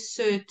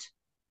reassert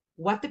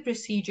what the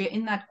procedure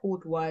in that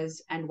court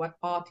was and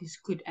what parties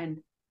could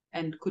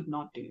and could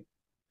not do.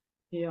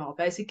 Yeah,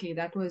 basically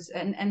that was,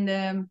 and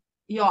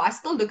yeah, I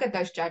still look at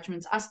those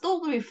judgments. I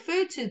still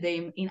refer to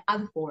them in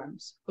other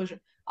forums because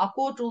our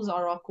court rules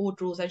are our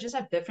court rules. They just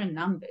have different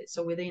numbers.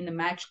 So whether in the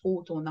match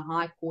court or in the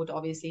high court,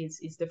 obviously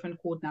it's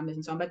different court numbers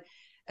and so on. But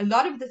a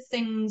lot of the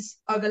things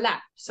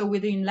overlap. So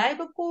whether in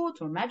labour court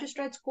or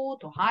magistrates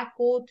court or high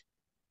court,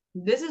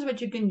 this is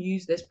what you can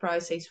use this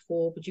process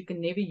for, but you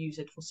can never use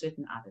it for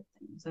certain other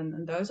things.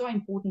 And those are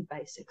important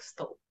basics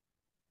still.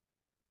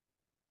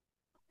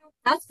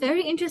 That's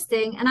very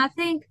interesting. And I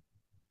think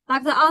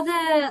like the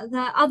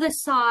other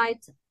side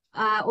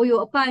or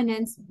your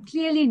opponents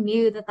clearly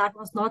knew that that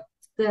was not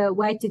the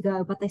way to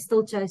go, but they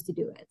still chose to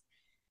do it.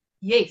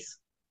 Yes,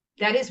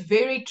 that is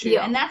very true.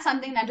 Yeah. And that's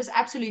something that is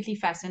absolutely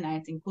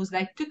fascinating because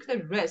they took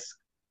the risk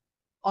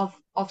of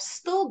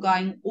still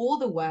going all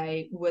the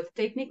way with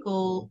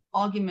technical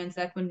arguments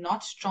that were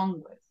not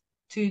strong with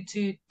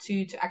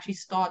to actually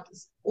start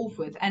off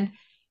with. And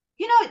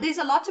you know, there's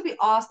a lot to be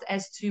asked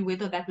as to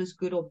whether that was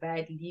good or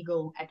bad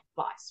legal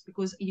advice,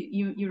 because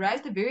you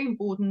raised a very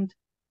important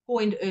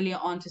point earlier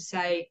on to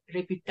say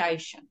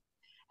reputation.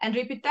 And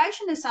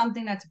reputation is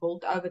something that's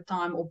built over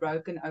time or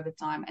broken over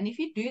time. And if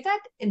you do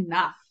that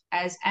enough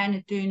as an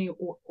attorney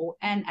or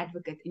an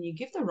advocate and you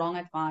give the wrong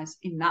advice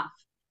enough,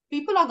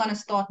 people are going to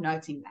start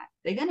noting that.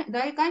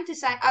 They're going to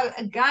say, oh,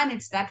 again,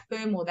 it's that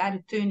firm or that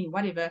attorney,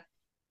 whatever,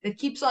 that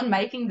keeps on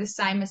making the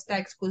same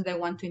mistakes because they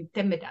want to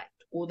intimidate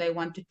or they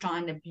want to try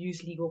and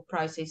abuse legal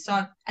process.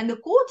 So, and the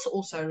courts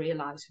also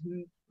realize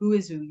who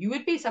is who. You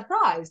would be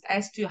surprised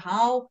as to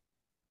how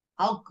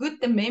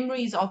good the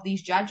memories of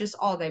these judges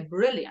are. They're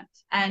brilliant.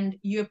 And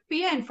you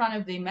appear in front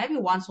of them maybe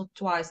once or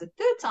twice. The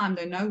third time,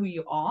 they know who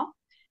you are.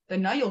 They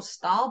know your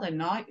style. They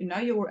know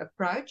your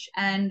approach.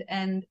 And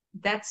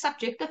that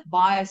subjective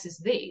bias is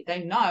there.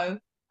 They know,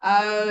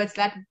 oh, it's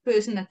that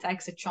person that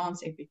takes a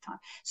chance every time.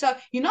 So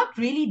you're not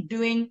really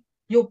doing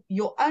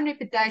your own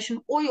reputation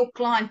or your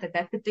client at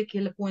that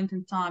particular point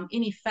in time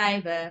any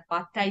favor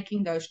by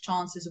taking those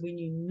chances when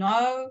you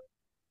know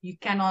you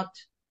cannot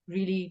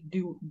really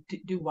do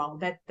well,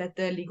 that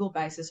the legal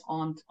basis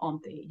aren't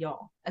there. Yeah,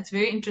 that's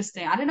very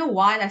interesting. I don't know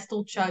why they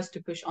still chose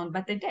to push on,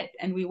 but they did.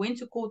 And we went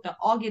to court, they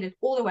argued it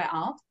all the way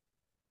out.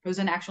 It was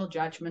an actual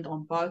judgment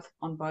on both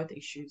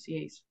issues.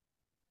 Yes,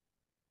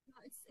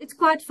 it's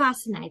quite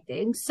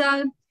fascinating.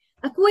 So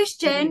a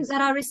question that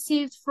I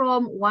received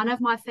from one of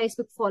my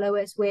Facebook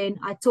followers when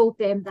I told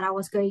them that I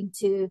was going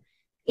to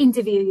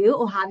interview you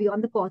or have you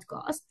on the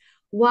podcast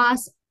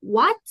was,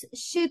 what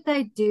should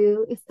they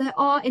do if they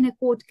are in a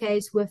court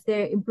case with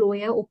their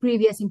employer or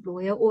previous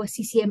employer or a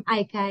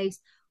CCMA case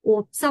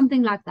or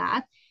something like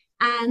that,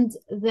 and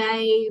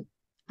they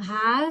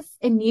have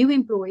a new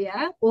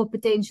employer or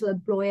potential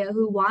employer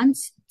who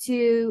wants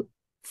to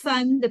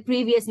fund the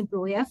previous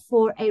employer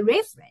for a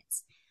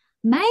reference?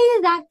 May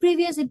that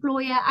previous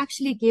employer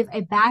actually give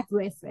a bad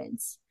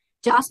reference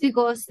just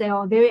because they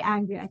are very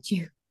angry at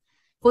you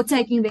for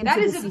taking them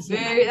to the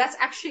CCMA? That's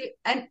actually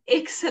an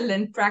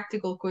excellent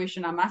practical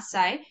question, I must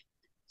say.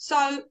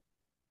 So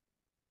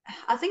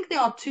I think there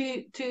are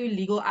two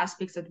legal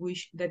aspects that we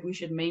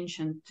should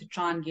mention to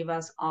try and give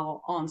us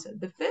our answer.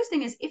 The first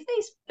thing is, if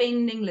there's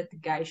pending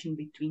litigation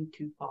between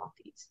two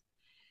parties,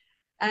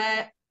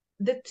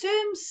 the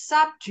term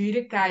sub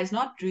judice is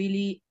not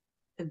really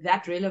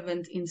that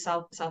relevant in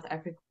South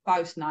Africa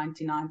post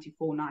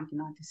 1994,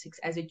 1996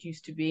 as it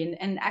used to be.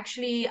 And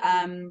actually,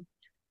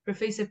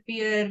 Professor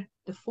Pierre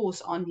de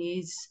Vos on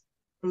his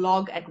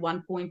blog at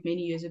one point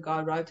many years ago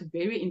wrote a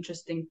very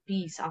interesting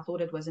piece. I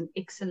thought it was an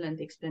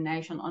excellent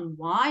explanation on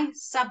why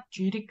sub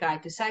judice,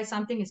 to say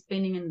something is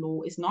pending in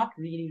law, is not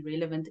really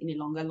relevant any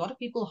longer. A lot of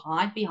people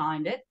hide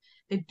behind it.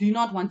 They do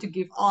not want to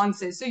give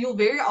answers. So you'll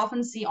very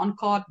often see on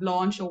carte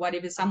blanche or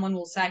whatever, someone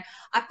will say,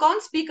 I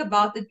can't speak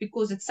about it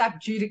because it's sub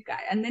judice.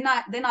 And then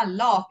I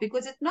laugh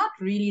because it's not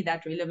really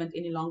that relevant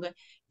any longer.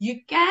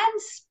 You can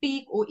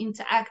speak or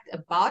interact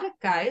about a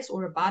case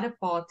or about a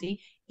party,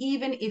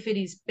 even if it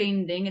is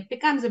pending. It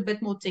becomes a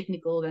bit more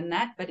technical than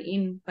that, but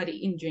in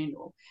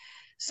general.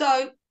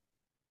 So,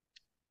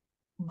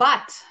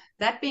 but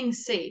that being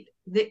said,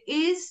 there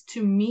is,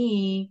 to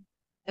me,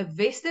 a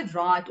vested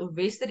right or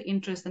vested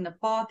interest in a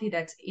party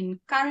that's in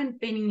current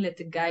pending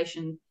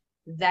litigation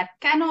that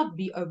cannot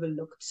be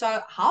overlooked. So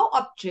how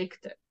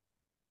objective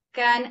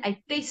can a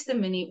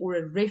testimony or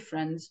a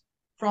reference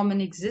from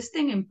an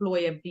existing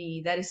employer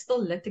be that is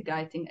still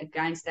litigating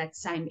against that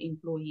same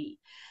employee?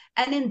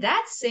 And in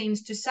that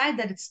sense, to say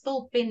that it's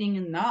still pending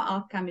and no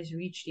outcome is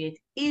reached yet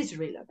is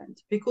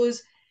relevant,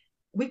 because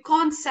we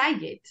can't say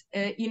yet.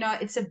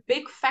 It's a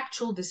big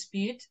factual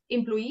dispute.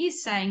 Employee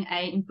is saying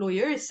A,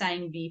 employer is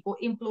saying B. For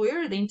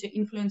employer then to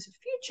influence a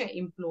future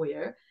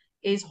employer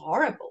is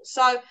horrible.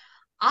 So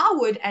I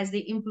would, as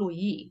the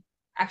employee,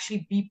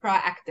 actually be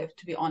proactive,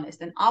 to be honest.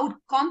 And I would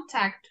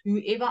contact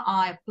whoever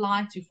I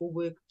apply to for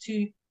work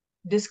to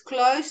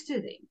disclose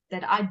to them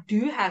that I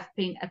do have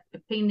a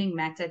pending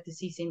matter at the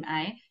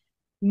CCMA,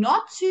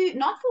 not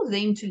for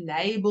them to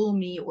label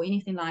me or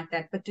anything like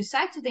that, but to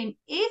say to them,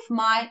 if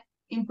my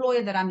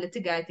employer that I'm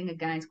litigating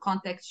against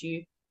contacts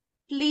you,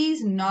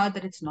 please know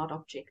that it's not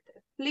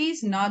objective.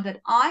 Please know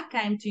that I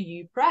came to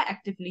you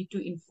proactively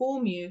to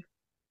inform you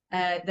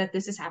that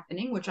this is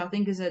happening, which I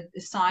think is a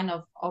sign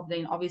of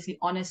then obviously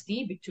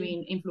honesty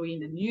between employee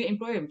and the new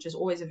employer, which is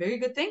always a very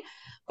good thing,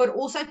 but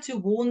also to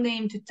warn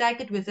them to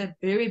take it with a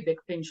very big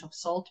pinch of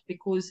salt,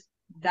 because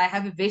they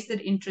have a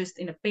vested interest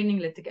in a pending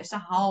litigation. So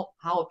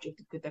how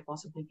objective could they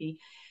possibly be?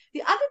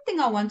 The other thing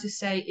I want to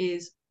say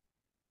is,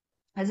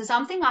 this is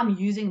something I'm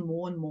using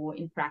more and more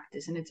in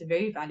practice, and it's a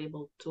very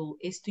valuable tool,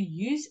 is to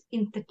use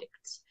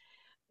interdicts.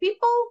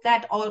 People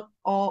that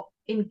are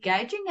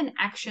engaging in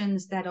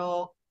actions that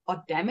are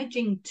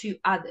damaging to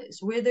others,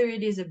 whether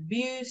it is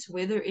abuse,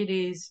 whether it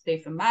is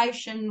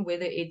defamation,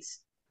 whether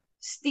it's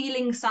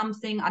stealing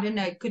something, I don't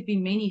know, it could be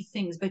many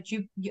things, but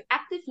you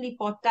actively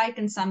partake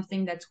in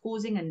something that's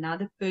causing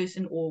another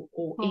person or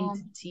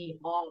entity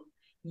harm.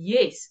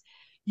 Yes.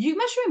 You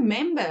must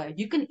remember,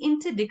 you can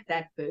interdict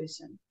that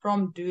person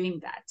from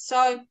doing that.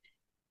 So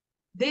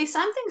there's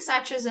something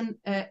such as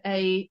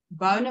a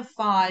bona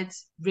fide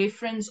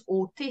reference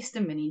or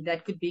testimony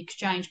that could be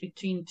exchanged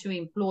between two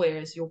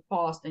employers, your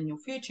past and your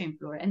future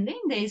employer. And then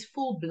there's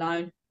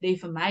full-blown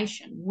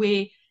defamation,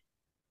 where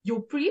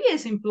your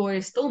previous employer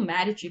is still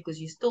mad at you because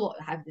you still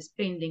have this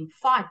pending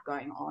fight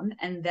going on,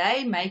 and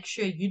they make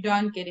sure you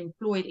don't get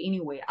employed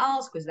anywhere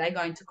else because they're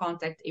going to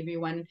contact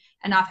everyone.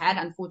 And I've had,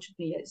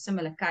 unfortunately, a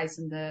similar case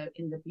in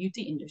the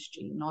beauty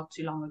industry not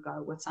too long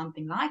ago with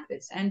something like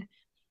this. And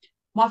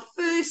my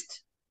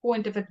first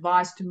point of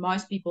advice to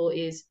most people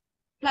is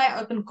play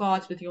open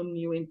cards with your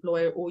new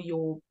employer or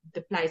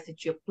the place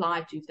that you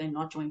apply to if they're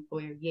not your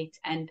employer yet,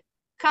 and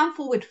come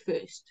forward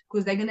first,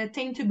 because they're going to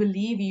tend to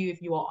believe you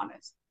if you are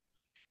honest.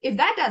 If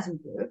that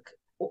doesn't work,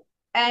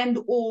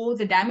 or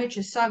the damage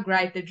is so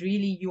great that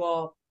really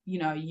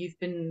you've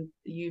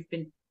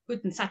been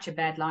put in such a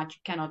bad light you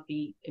cannot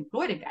be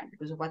employed again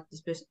because of what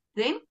this person,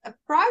 then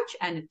approach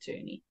an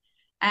attorney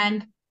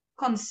and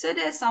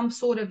consider some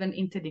sort of an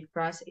interdict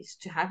process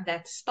to have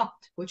that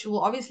stopped, which will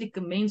obviously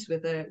commence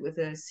with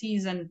a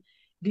cease and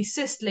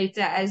desist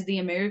letter, as the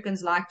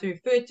Americans like to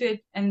refer to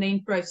it, and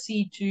then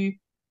proceed to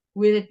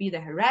whether it be the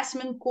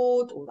harassment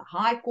court or the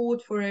high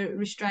court for a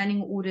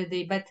restraining order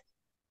there. But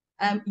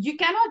you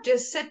cannot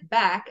just sit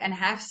back and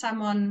have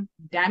someone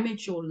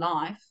damage your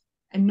life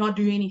and not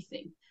do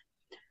anything.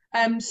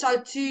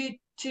 So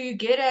to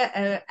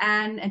get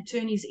an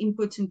attorney's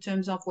input in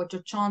terms of what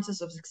your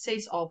chances of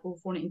success are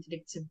for an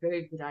interdict is a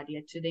very good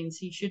idea, to then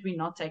see, should we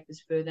not take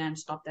this further and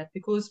stop that?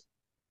 Because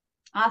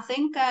I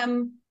think,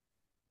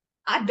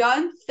 I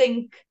don't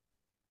think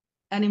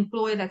an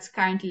employer that's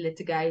currently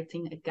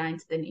litigating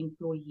against an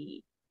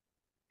employee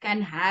can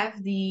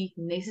have the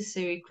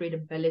necessary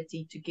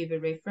credibility to give a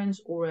reference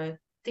or a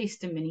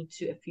testimony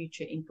to a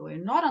future employer,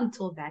 not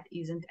until that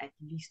isn't at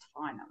least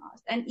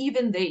finalized. And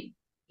even then,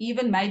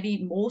 even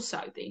maybe more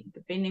so then,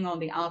 depending on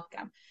the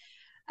outcome.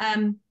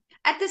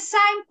 At the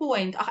same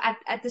point,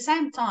 at the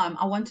same time,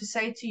 I want to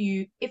say to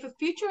you, if a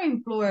future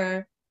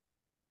employer,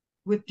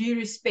 with due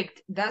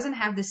respect, doesn't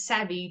have the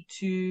savvy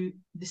to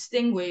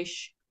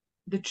distinguish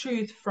the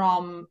truth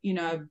from,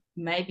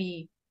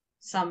 maybe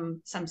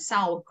some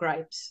sour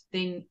grapes,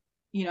 then,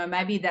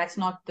 maybe that's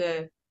not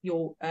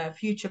your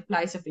future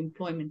place of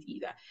employment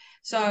either.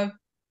 So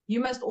you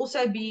must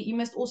also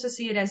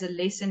see it as a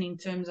lesson in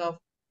terms of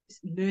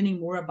learning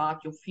more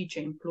about your future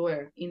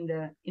employer in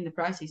the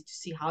process to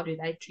see how do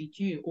they treat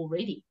you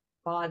already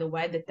by the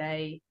way that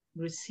they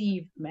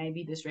receive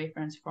maybe this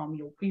reference from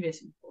your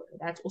previous employer.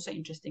 That's also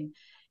interesting.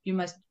 You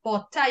must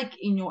partake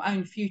in your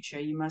own future.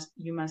 You must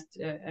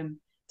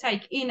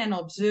take in and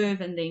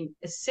observe and then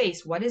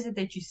assess what is it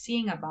that you're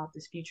seeing about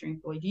this future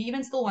employee. Do you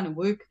even still want to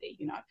work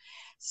there?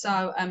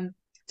 So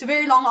it's a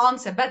very long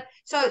answer, but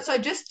so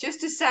just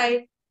to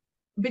say,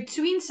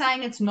 between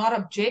saying it's not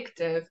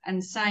objective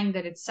and saying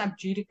that it's sub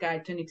judice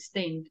to an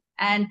extent,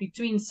 and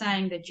between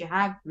saying that you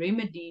have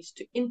remedies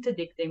to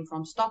interdict them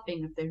from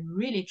stopping if they're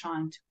really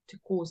trying to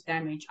cause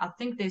damage, I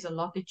think there's a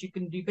lot that you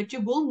can do, but you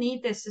will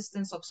need the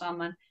assistance of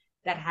someone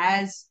that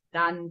has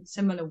done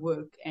similar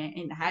work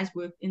and has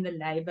worked in the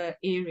labor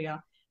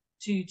area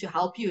to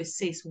help you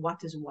assess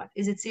what is what.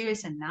 Is it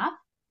serious enough?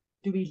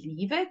 Do we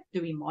leave it?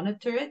 Do we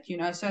monitor it?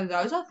 So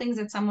those are things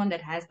that someone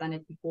that has done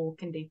it before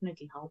can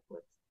definitely help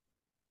with.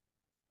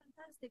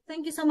 Fantastic.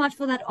 Thank you so much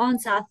for that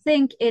answer. I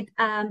think it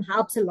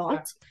helps a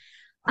lot.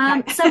 Sure.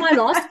 Okay. So my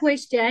last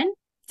question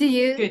to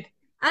you. Good.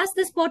 As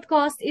this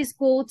podcast is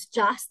called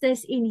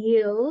Justice in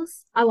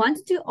Heels, I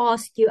wanted to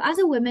ask you, as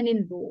a woman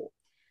in law,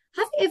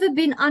 have you ever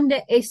been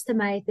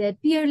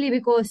underestimated purely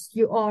because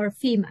you are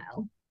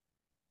female?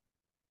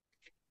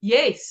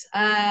 Yes.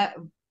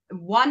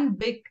 One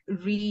big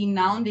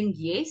renounding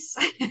yes.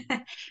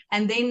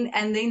 and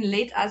then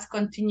let us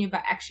continue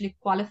by actually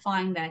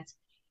qualifying that.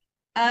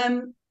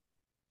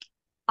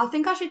 I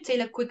think I should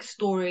tell a quick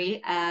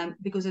story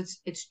because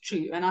it's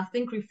true. And I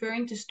think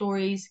referring to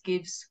stories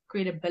gives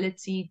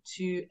credibility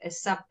to a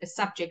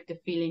subjective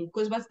feeling.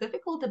 Because what's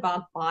difficult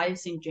about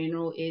bias in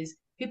general is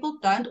people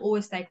don't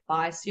always take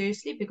bias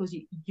seriously because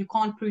you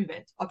can't prove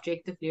it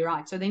objectively,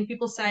 right? So then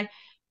people say,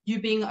 you're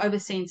being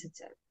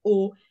oversensitive.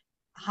 Or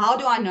how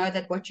do I know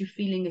that what you're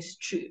feeling is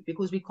true?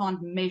 Because we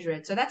can't measure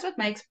it. So that's what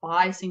makes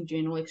bias in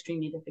general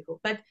extremely difficult.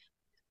 But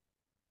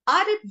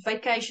I did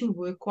vacation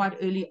work quite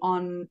early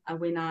on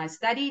when I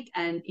studied,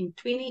 and in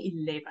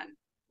 2011,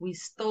 we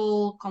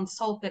still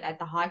consulted at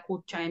the High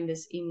Court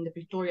chambers in the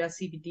Pretoria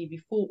CBD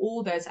before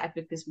all those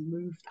advocates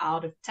moved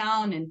out of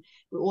town, and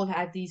we all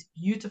have these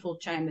beautiful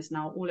chambers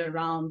now all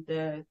around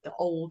the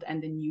old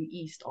and the new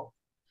east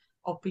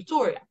of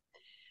Pretoria.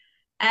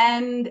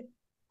 And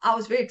I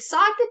was very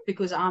excited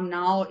because I'm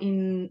now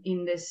in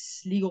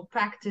this legal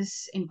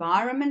practice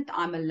environment.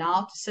 I'm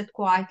allowed to sit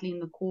quietly in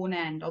the corner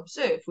and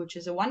observe, which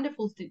is a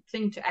wonderful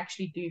thing to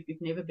actually do if you've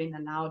never been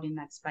allowed in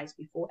that space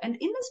before. And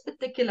in this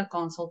particular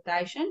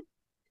consultation,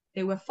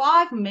 there were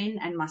 5 men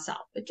and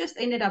myself. It just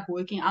ended up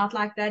working out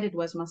like that. It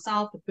was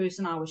myself, the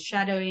person I was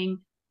shadowing,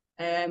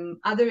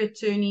 other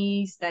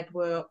attorneys that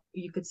were,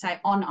 you could say,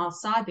 on our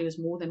side. There was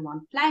more than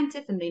one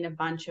plaintiff and then a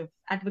bunch of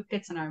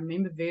advocates. And I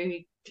remember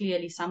very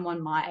clearly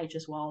someone my age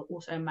as well,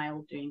 also a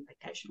male, doing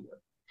vacation work.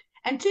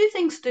 And 2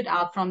 things stood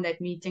out from that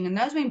meeting, and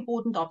those were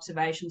important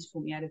observations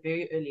for me at a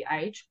very early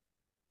age.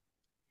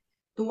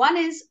 The one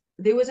is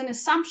there was an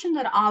assumption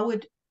that I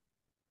would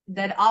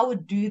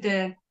do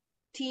the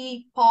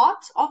tea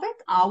part of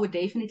it. I would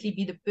definitely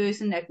be the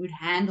person that would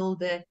handle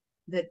the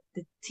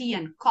tea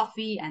and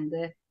coffee, and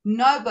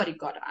nobody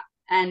got up.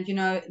 And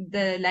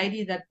the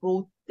lady that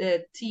brought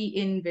the tea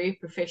in, very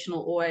professional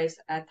always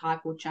at High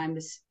Court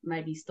chambers,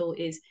 maybe still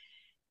is,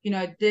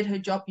 did her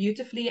job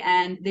beautifully.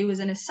 And there was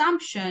an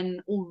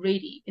assumption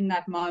already in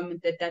that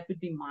moment that would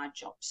be my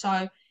job.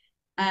 So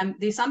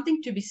there's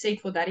something to be said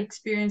for that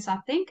experience, I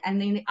think. And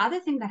then the other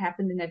thing that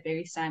happened in that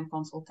very same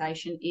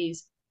consultation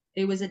is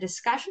there was a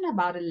discussion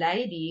about a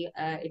lady.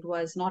 It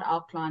was not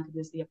our client, it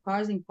was the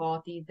opposing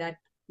party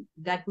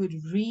that would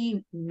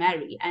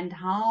remarry, and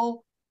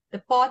how the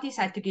parties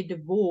had to get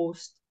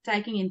divorced,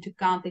 taking into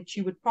account that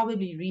she would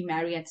probably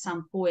remarry at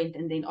some point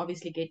and then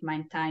obviously get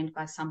maintained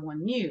by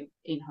someone new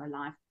in her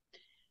life.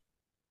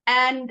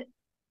 And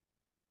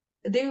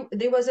there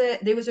was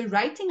a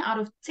rating out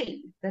of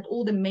 10 that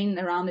all the men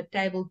around the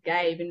table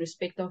gave in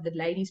respect of the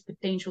lady's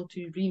potential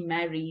to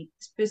remarry,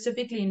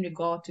 specifically in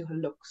regard to her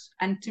looks.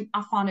 And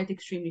I found it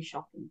extremely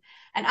shocking.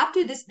 And up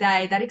to this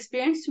day, that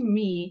experience to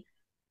me,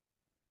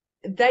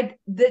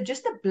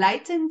 just the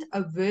blatant,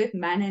 overt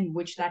manner in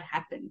which that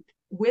happened,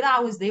 whether I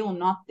was there or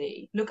not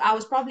there. Look, I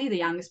was probably the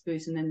youngest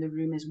person in the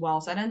room as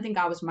well, so I don't think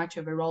I was much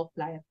of a role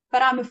player,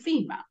 but I'm a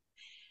female.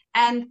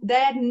 And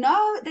they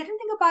didn't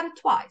think about it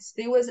twice.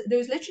 There was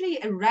literally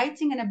a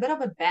rating and a bit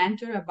of a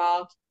banter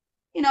about,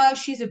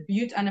 she's a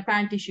beaut, and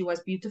apparently she was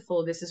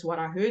beautiful. This is what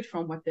I heard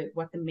from what the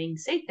men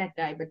said that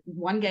day. But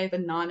one gave a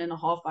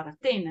 9.5 out of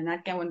 10, and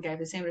that one gave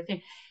a 7 out of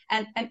 10.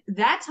 And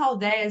that's how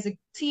they, as a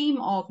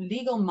team of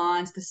legal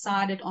minds,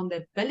 decided on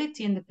the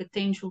ability and the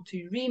potential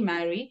to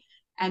remarry,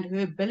 and her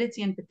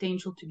ability and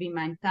potential to be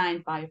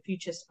maintained by a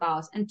future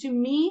spouse. And to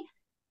me,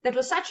 that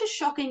was such a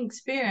shocking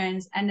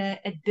experience and a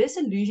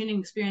disillusioning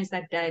experience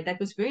that day. That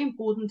was very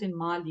important in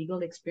my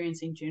legal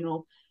experience in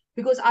general,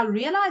 because I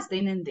realized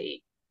then and there,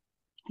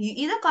 you're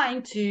either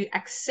going to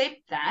accept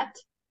that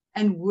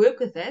and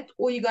work with it,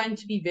 or you're going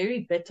to be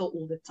very bitter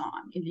all the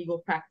time in legal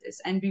practice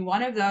and be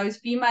one of those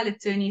female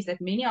attorneys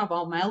that many of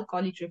our male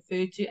colleagues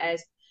refer to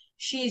as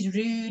she's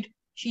rude,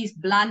 she's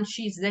blunt,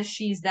 she's this,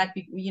 she's that.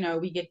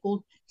 We get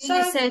called.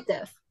 Being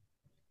assertive.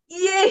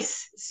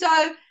 Yes. So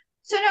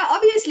now,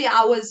 obviously,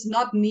 I was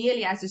not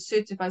nearly as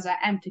assertive as I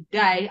am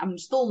today. I'm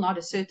still not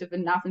assertive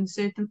enough in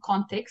certain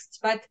contexts,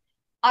 but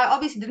I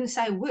obviously didn't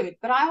say a word,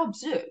 but I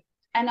observed.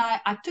 And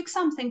I took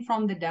something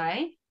from the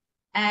day.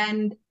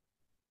 And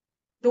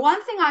the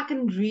one thing I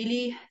can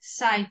really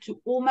say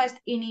to almost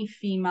any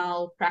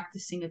female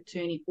practicing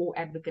attorney or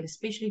advocate,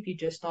 especially if you're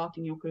just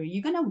starting your career,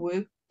 you're going to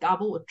work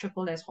double or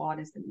triple as hard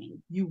as the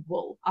men. You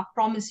will. I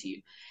promise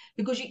you.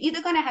 Because you're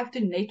either going to have to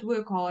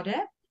network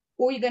harder,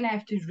 or you're going to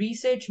have to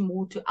research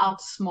more to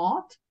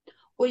outsmart,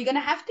 or you're going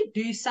to have to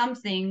do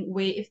something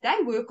where if they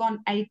work on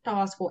a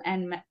task or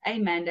a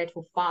mandate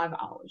for 5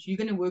 hours, you're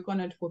going to work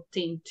on it for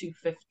 10 to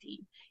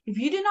 15. If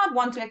you do not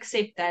want to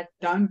accept that,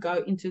 don't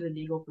go into the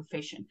legal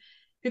profession.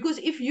 Because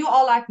if you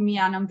are like me,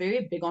 and I'm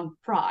very big on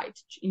pride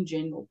in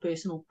general,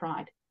 personal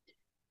pride,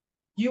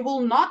 you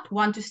will not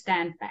want to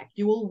stand back.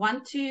 You will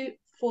want to,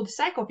 for the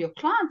sake of your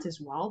client as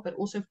well, but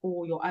also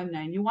for your own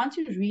name, you want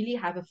to really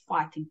have a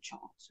fighting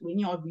chance when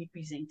you are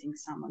representing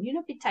someone. You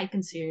want to be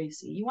taken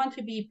seriously. You want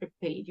to be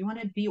prepared. You want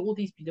to be all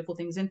these beautiful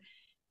things. And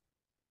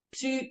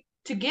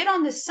to get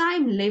on the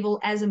same level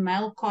as a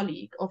male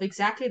colleague of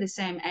exactly the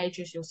same age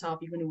as yourself,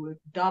 you're going to work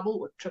double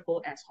or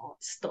triple as hard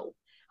still.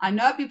 I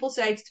know people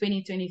say it's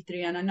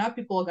 2023, and I know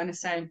people are going to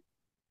say,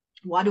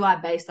 what do I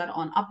base that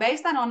on? I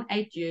base that on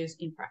 8 years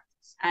in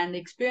practice and the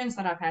experience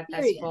that I've had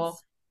thus far.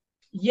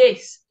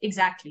 Yes,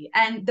 exactly.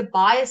 And the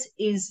bias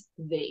is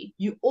there.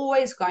 You're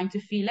always going to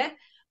feel it,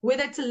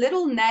 whether it's a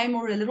little name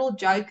or a little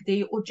joke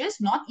there, or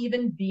just not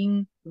even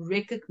being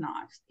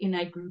recognized in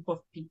a group of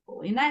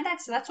people.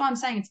 That's why I'm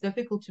saying it's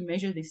difficult to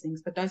measure these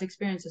things, but those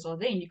experiences are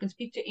there. And you can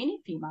speak to any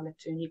female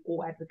attorney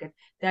or advocate.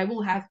 They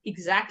will have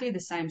exactly the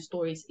same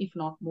stories, if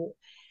not more.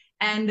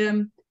 And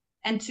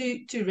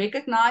to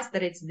recognize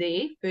that it's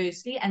there,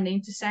 firstly, and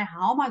then to say,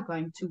 how am I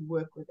going to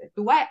work with it?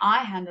 The way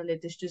I handle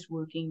it is just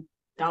working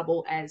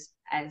double as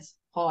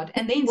hard.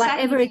 And then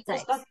whatever it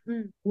takes.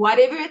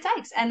 Whatever it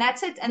takes. And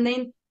that's it. And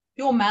then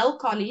your male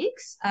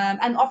colleagues,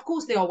 and of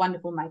course there are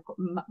wonderful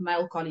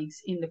male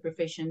colleagues in the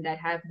profession that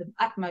have the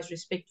utmost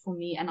respect for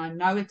me, and I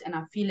know it and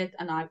I feel it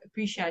and I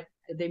appreciate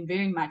them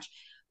very much.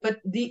 But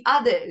the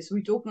others,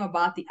 we're talking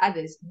about the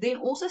others, then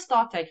also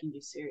start taking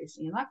you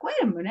seriously. You're like, wait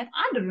a minute,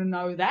 I didn't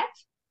know that.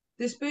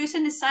 This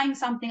person is saying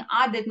something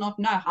I did not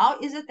know. How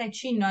is it that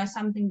she knows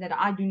something that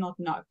I do not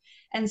know?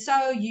 And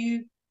so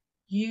you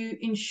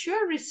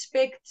ensure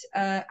respect,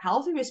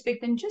 healthy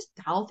respect, and just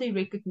healthy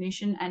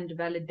recognition and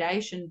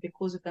validation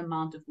because of the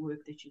amount of work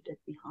that you did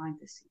behind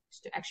the scenes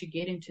to actually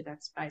get into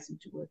that space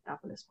and to work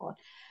double as hard.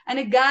 And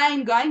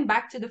again, going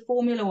back to the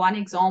Formula One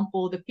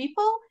example, the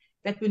people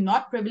that were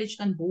not privileged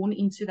and born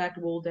into that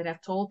world that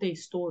have told their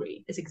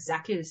story is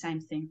exactly the same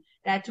thing.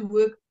 They had to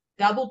work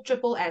double,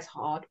 triple as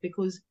hard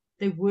because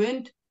they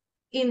weren't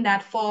in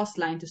that fast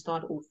lane to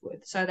start off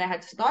with. So they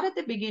had to start at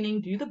the beginning,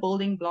 do the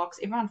building blocks.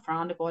 Everyone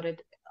frowned upon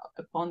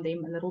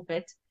them a little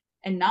bit.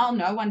 And now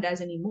no one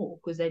does anymore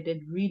because they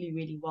did really,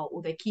 really well,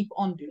 or they keep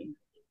on doing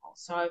really well.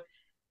 So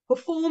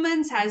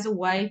performance has a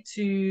way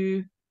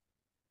to,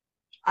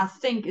 I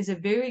think, is a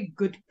very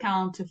good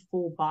counter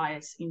for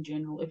bias in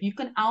general. If you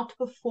can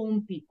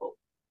outperform people,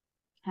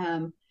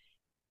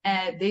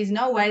 there's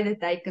no way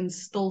that they can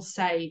still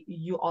say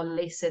you are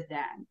lesser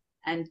than.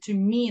 And to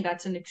me,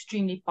 that's an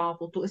extremely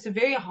powerful tool. It's a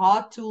very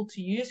hard tool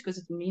to use because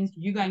it means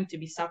you're going to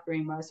be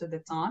suffering most of the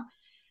time.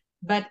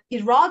 But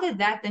it's rather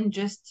that than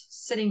just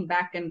sitting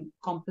back and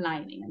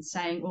complaining and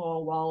saying,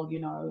 oh, well,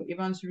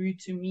 everyone's rude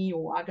to me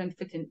or I don't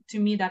fit in. To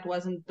me, that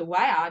wasn't the way.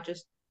 I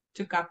just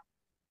took up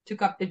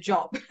the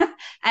job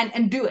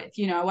and do it,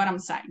 what I'm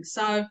saying.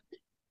 So,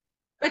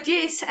 but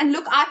yes, and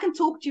look, I can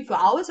talk to you for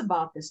hours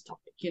about this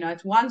topic.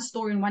 It's one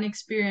story and one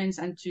experience,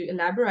 and to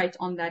elaborate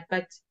on that.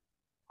 But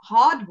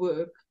hard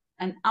work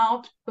and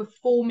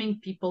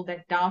outperforming people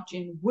that doubt you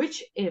in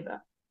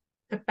whichever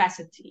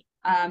capacity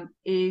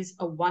is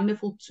a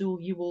wonderful tool.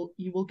 You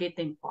will get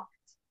them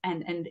pockets,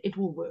 and it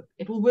will work.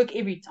 It will work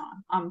every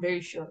time. I'm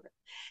very sure of it.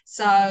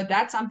 So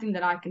that's something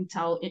that I can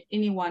tell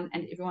anyone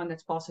and everyone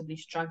that's possibly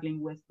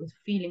struggling with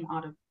feeling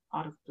out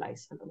of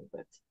place a little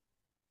bit.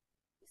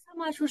 Thank you so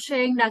much for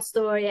sharing that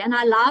story, and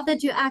I love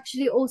that you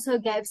actually also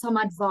gave some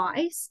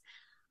advice,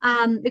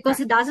 because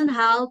it doesn't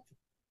help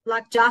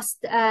like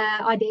just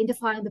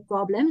identifying the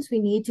problems. We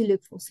need to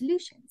look for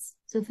solutions.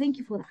 So thank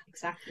you for that.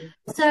 Exactly.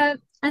 So,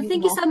 and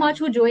thank you so much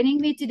for joining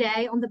me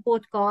today on the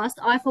podcast.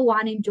 I, for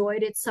one,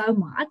 enjoyed it so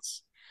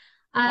much.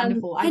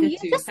 Wonderful. I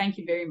did too. Thank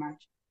you very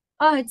much.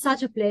 Oh, it's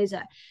such a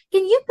pleasure.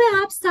 Can you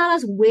perhaps tell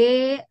us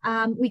where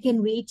we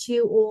can reach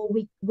you, or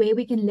where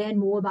we can learn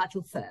more about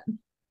your firm?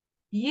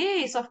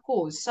 Yes, of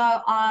course.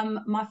 So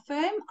my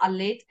firm,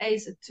 Alet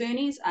Uys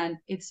Attorneys, and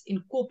it's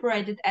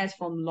incorporated as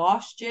from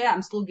last year.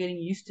 I'm still getting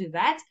used to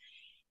that.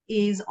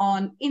 Is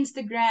on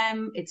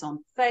Instagram. It's on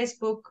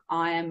Facebook.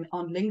 I am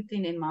on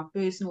LinkedIn in my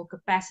personal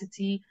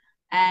capacity.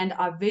 And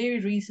I very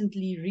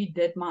recently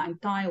redid my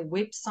entire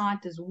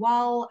website as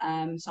well.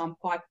 So I'm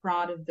quite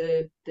proud of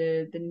the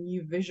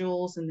new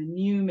visuals and the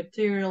new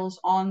materials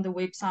on the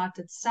website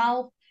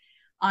itself.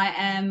 I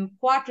am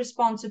quite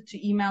responsive to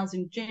emails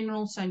in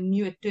general. So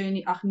new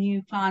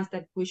clients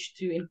that wish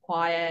to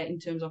inquire in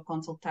terms of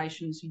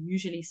consultations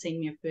usually send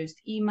me a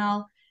first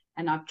email,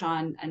 and I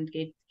try and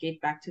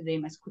get back to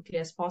them as quickly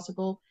as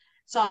possible.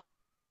 So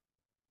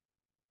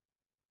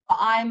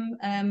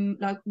I'm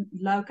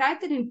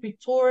located in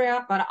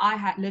Pretoria, but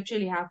I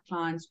literally have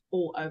clients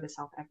all over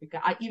South Africa.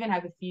 I even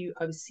have a few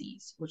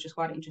overseas, which is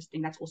quite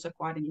interesting. That's also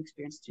quite a new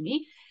experience to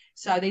me.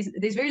 So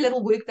there's very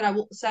little work that I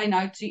will say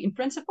no to in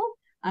principle.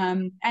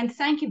 And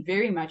thank you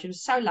very much. It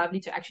was so lovely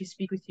to actually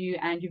speak with you,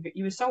 and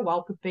you were so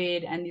well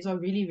prepared, and these are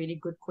really, really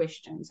good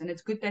questions. And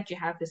it's good that you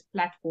have this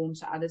platform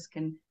so others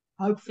can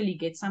hopefully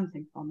get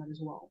something from it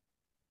as well.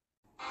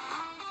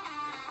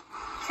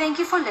 Thank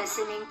you for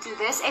listening to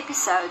this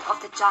episode of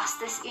the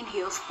Justice in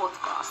Heels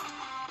podcast.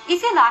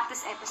 If you like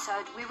this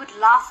episode, we would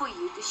love for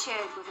you to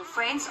share it with your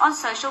friends on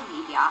social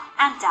media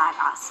and tag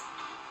us.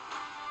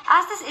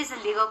 As this is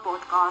a legal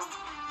podcast,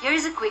 here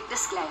is a quick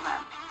disclaimer.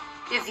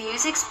 The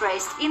views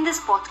expressed in this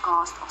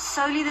podcast are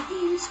solely the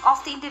views of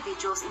the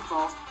individuals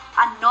involved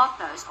and not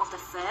those of the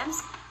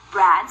firms,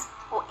 brands,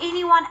 or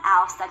anyone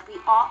else that we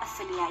are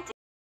affiliated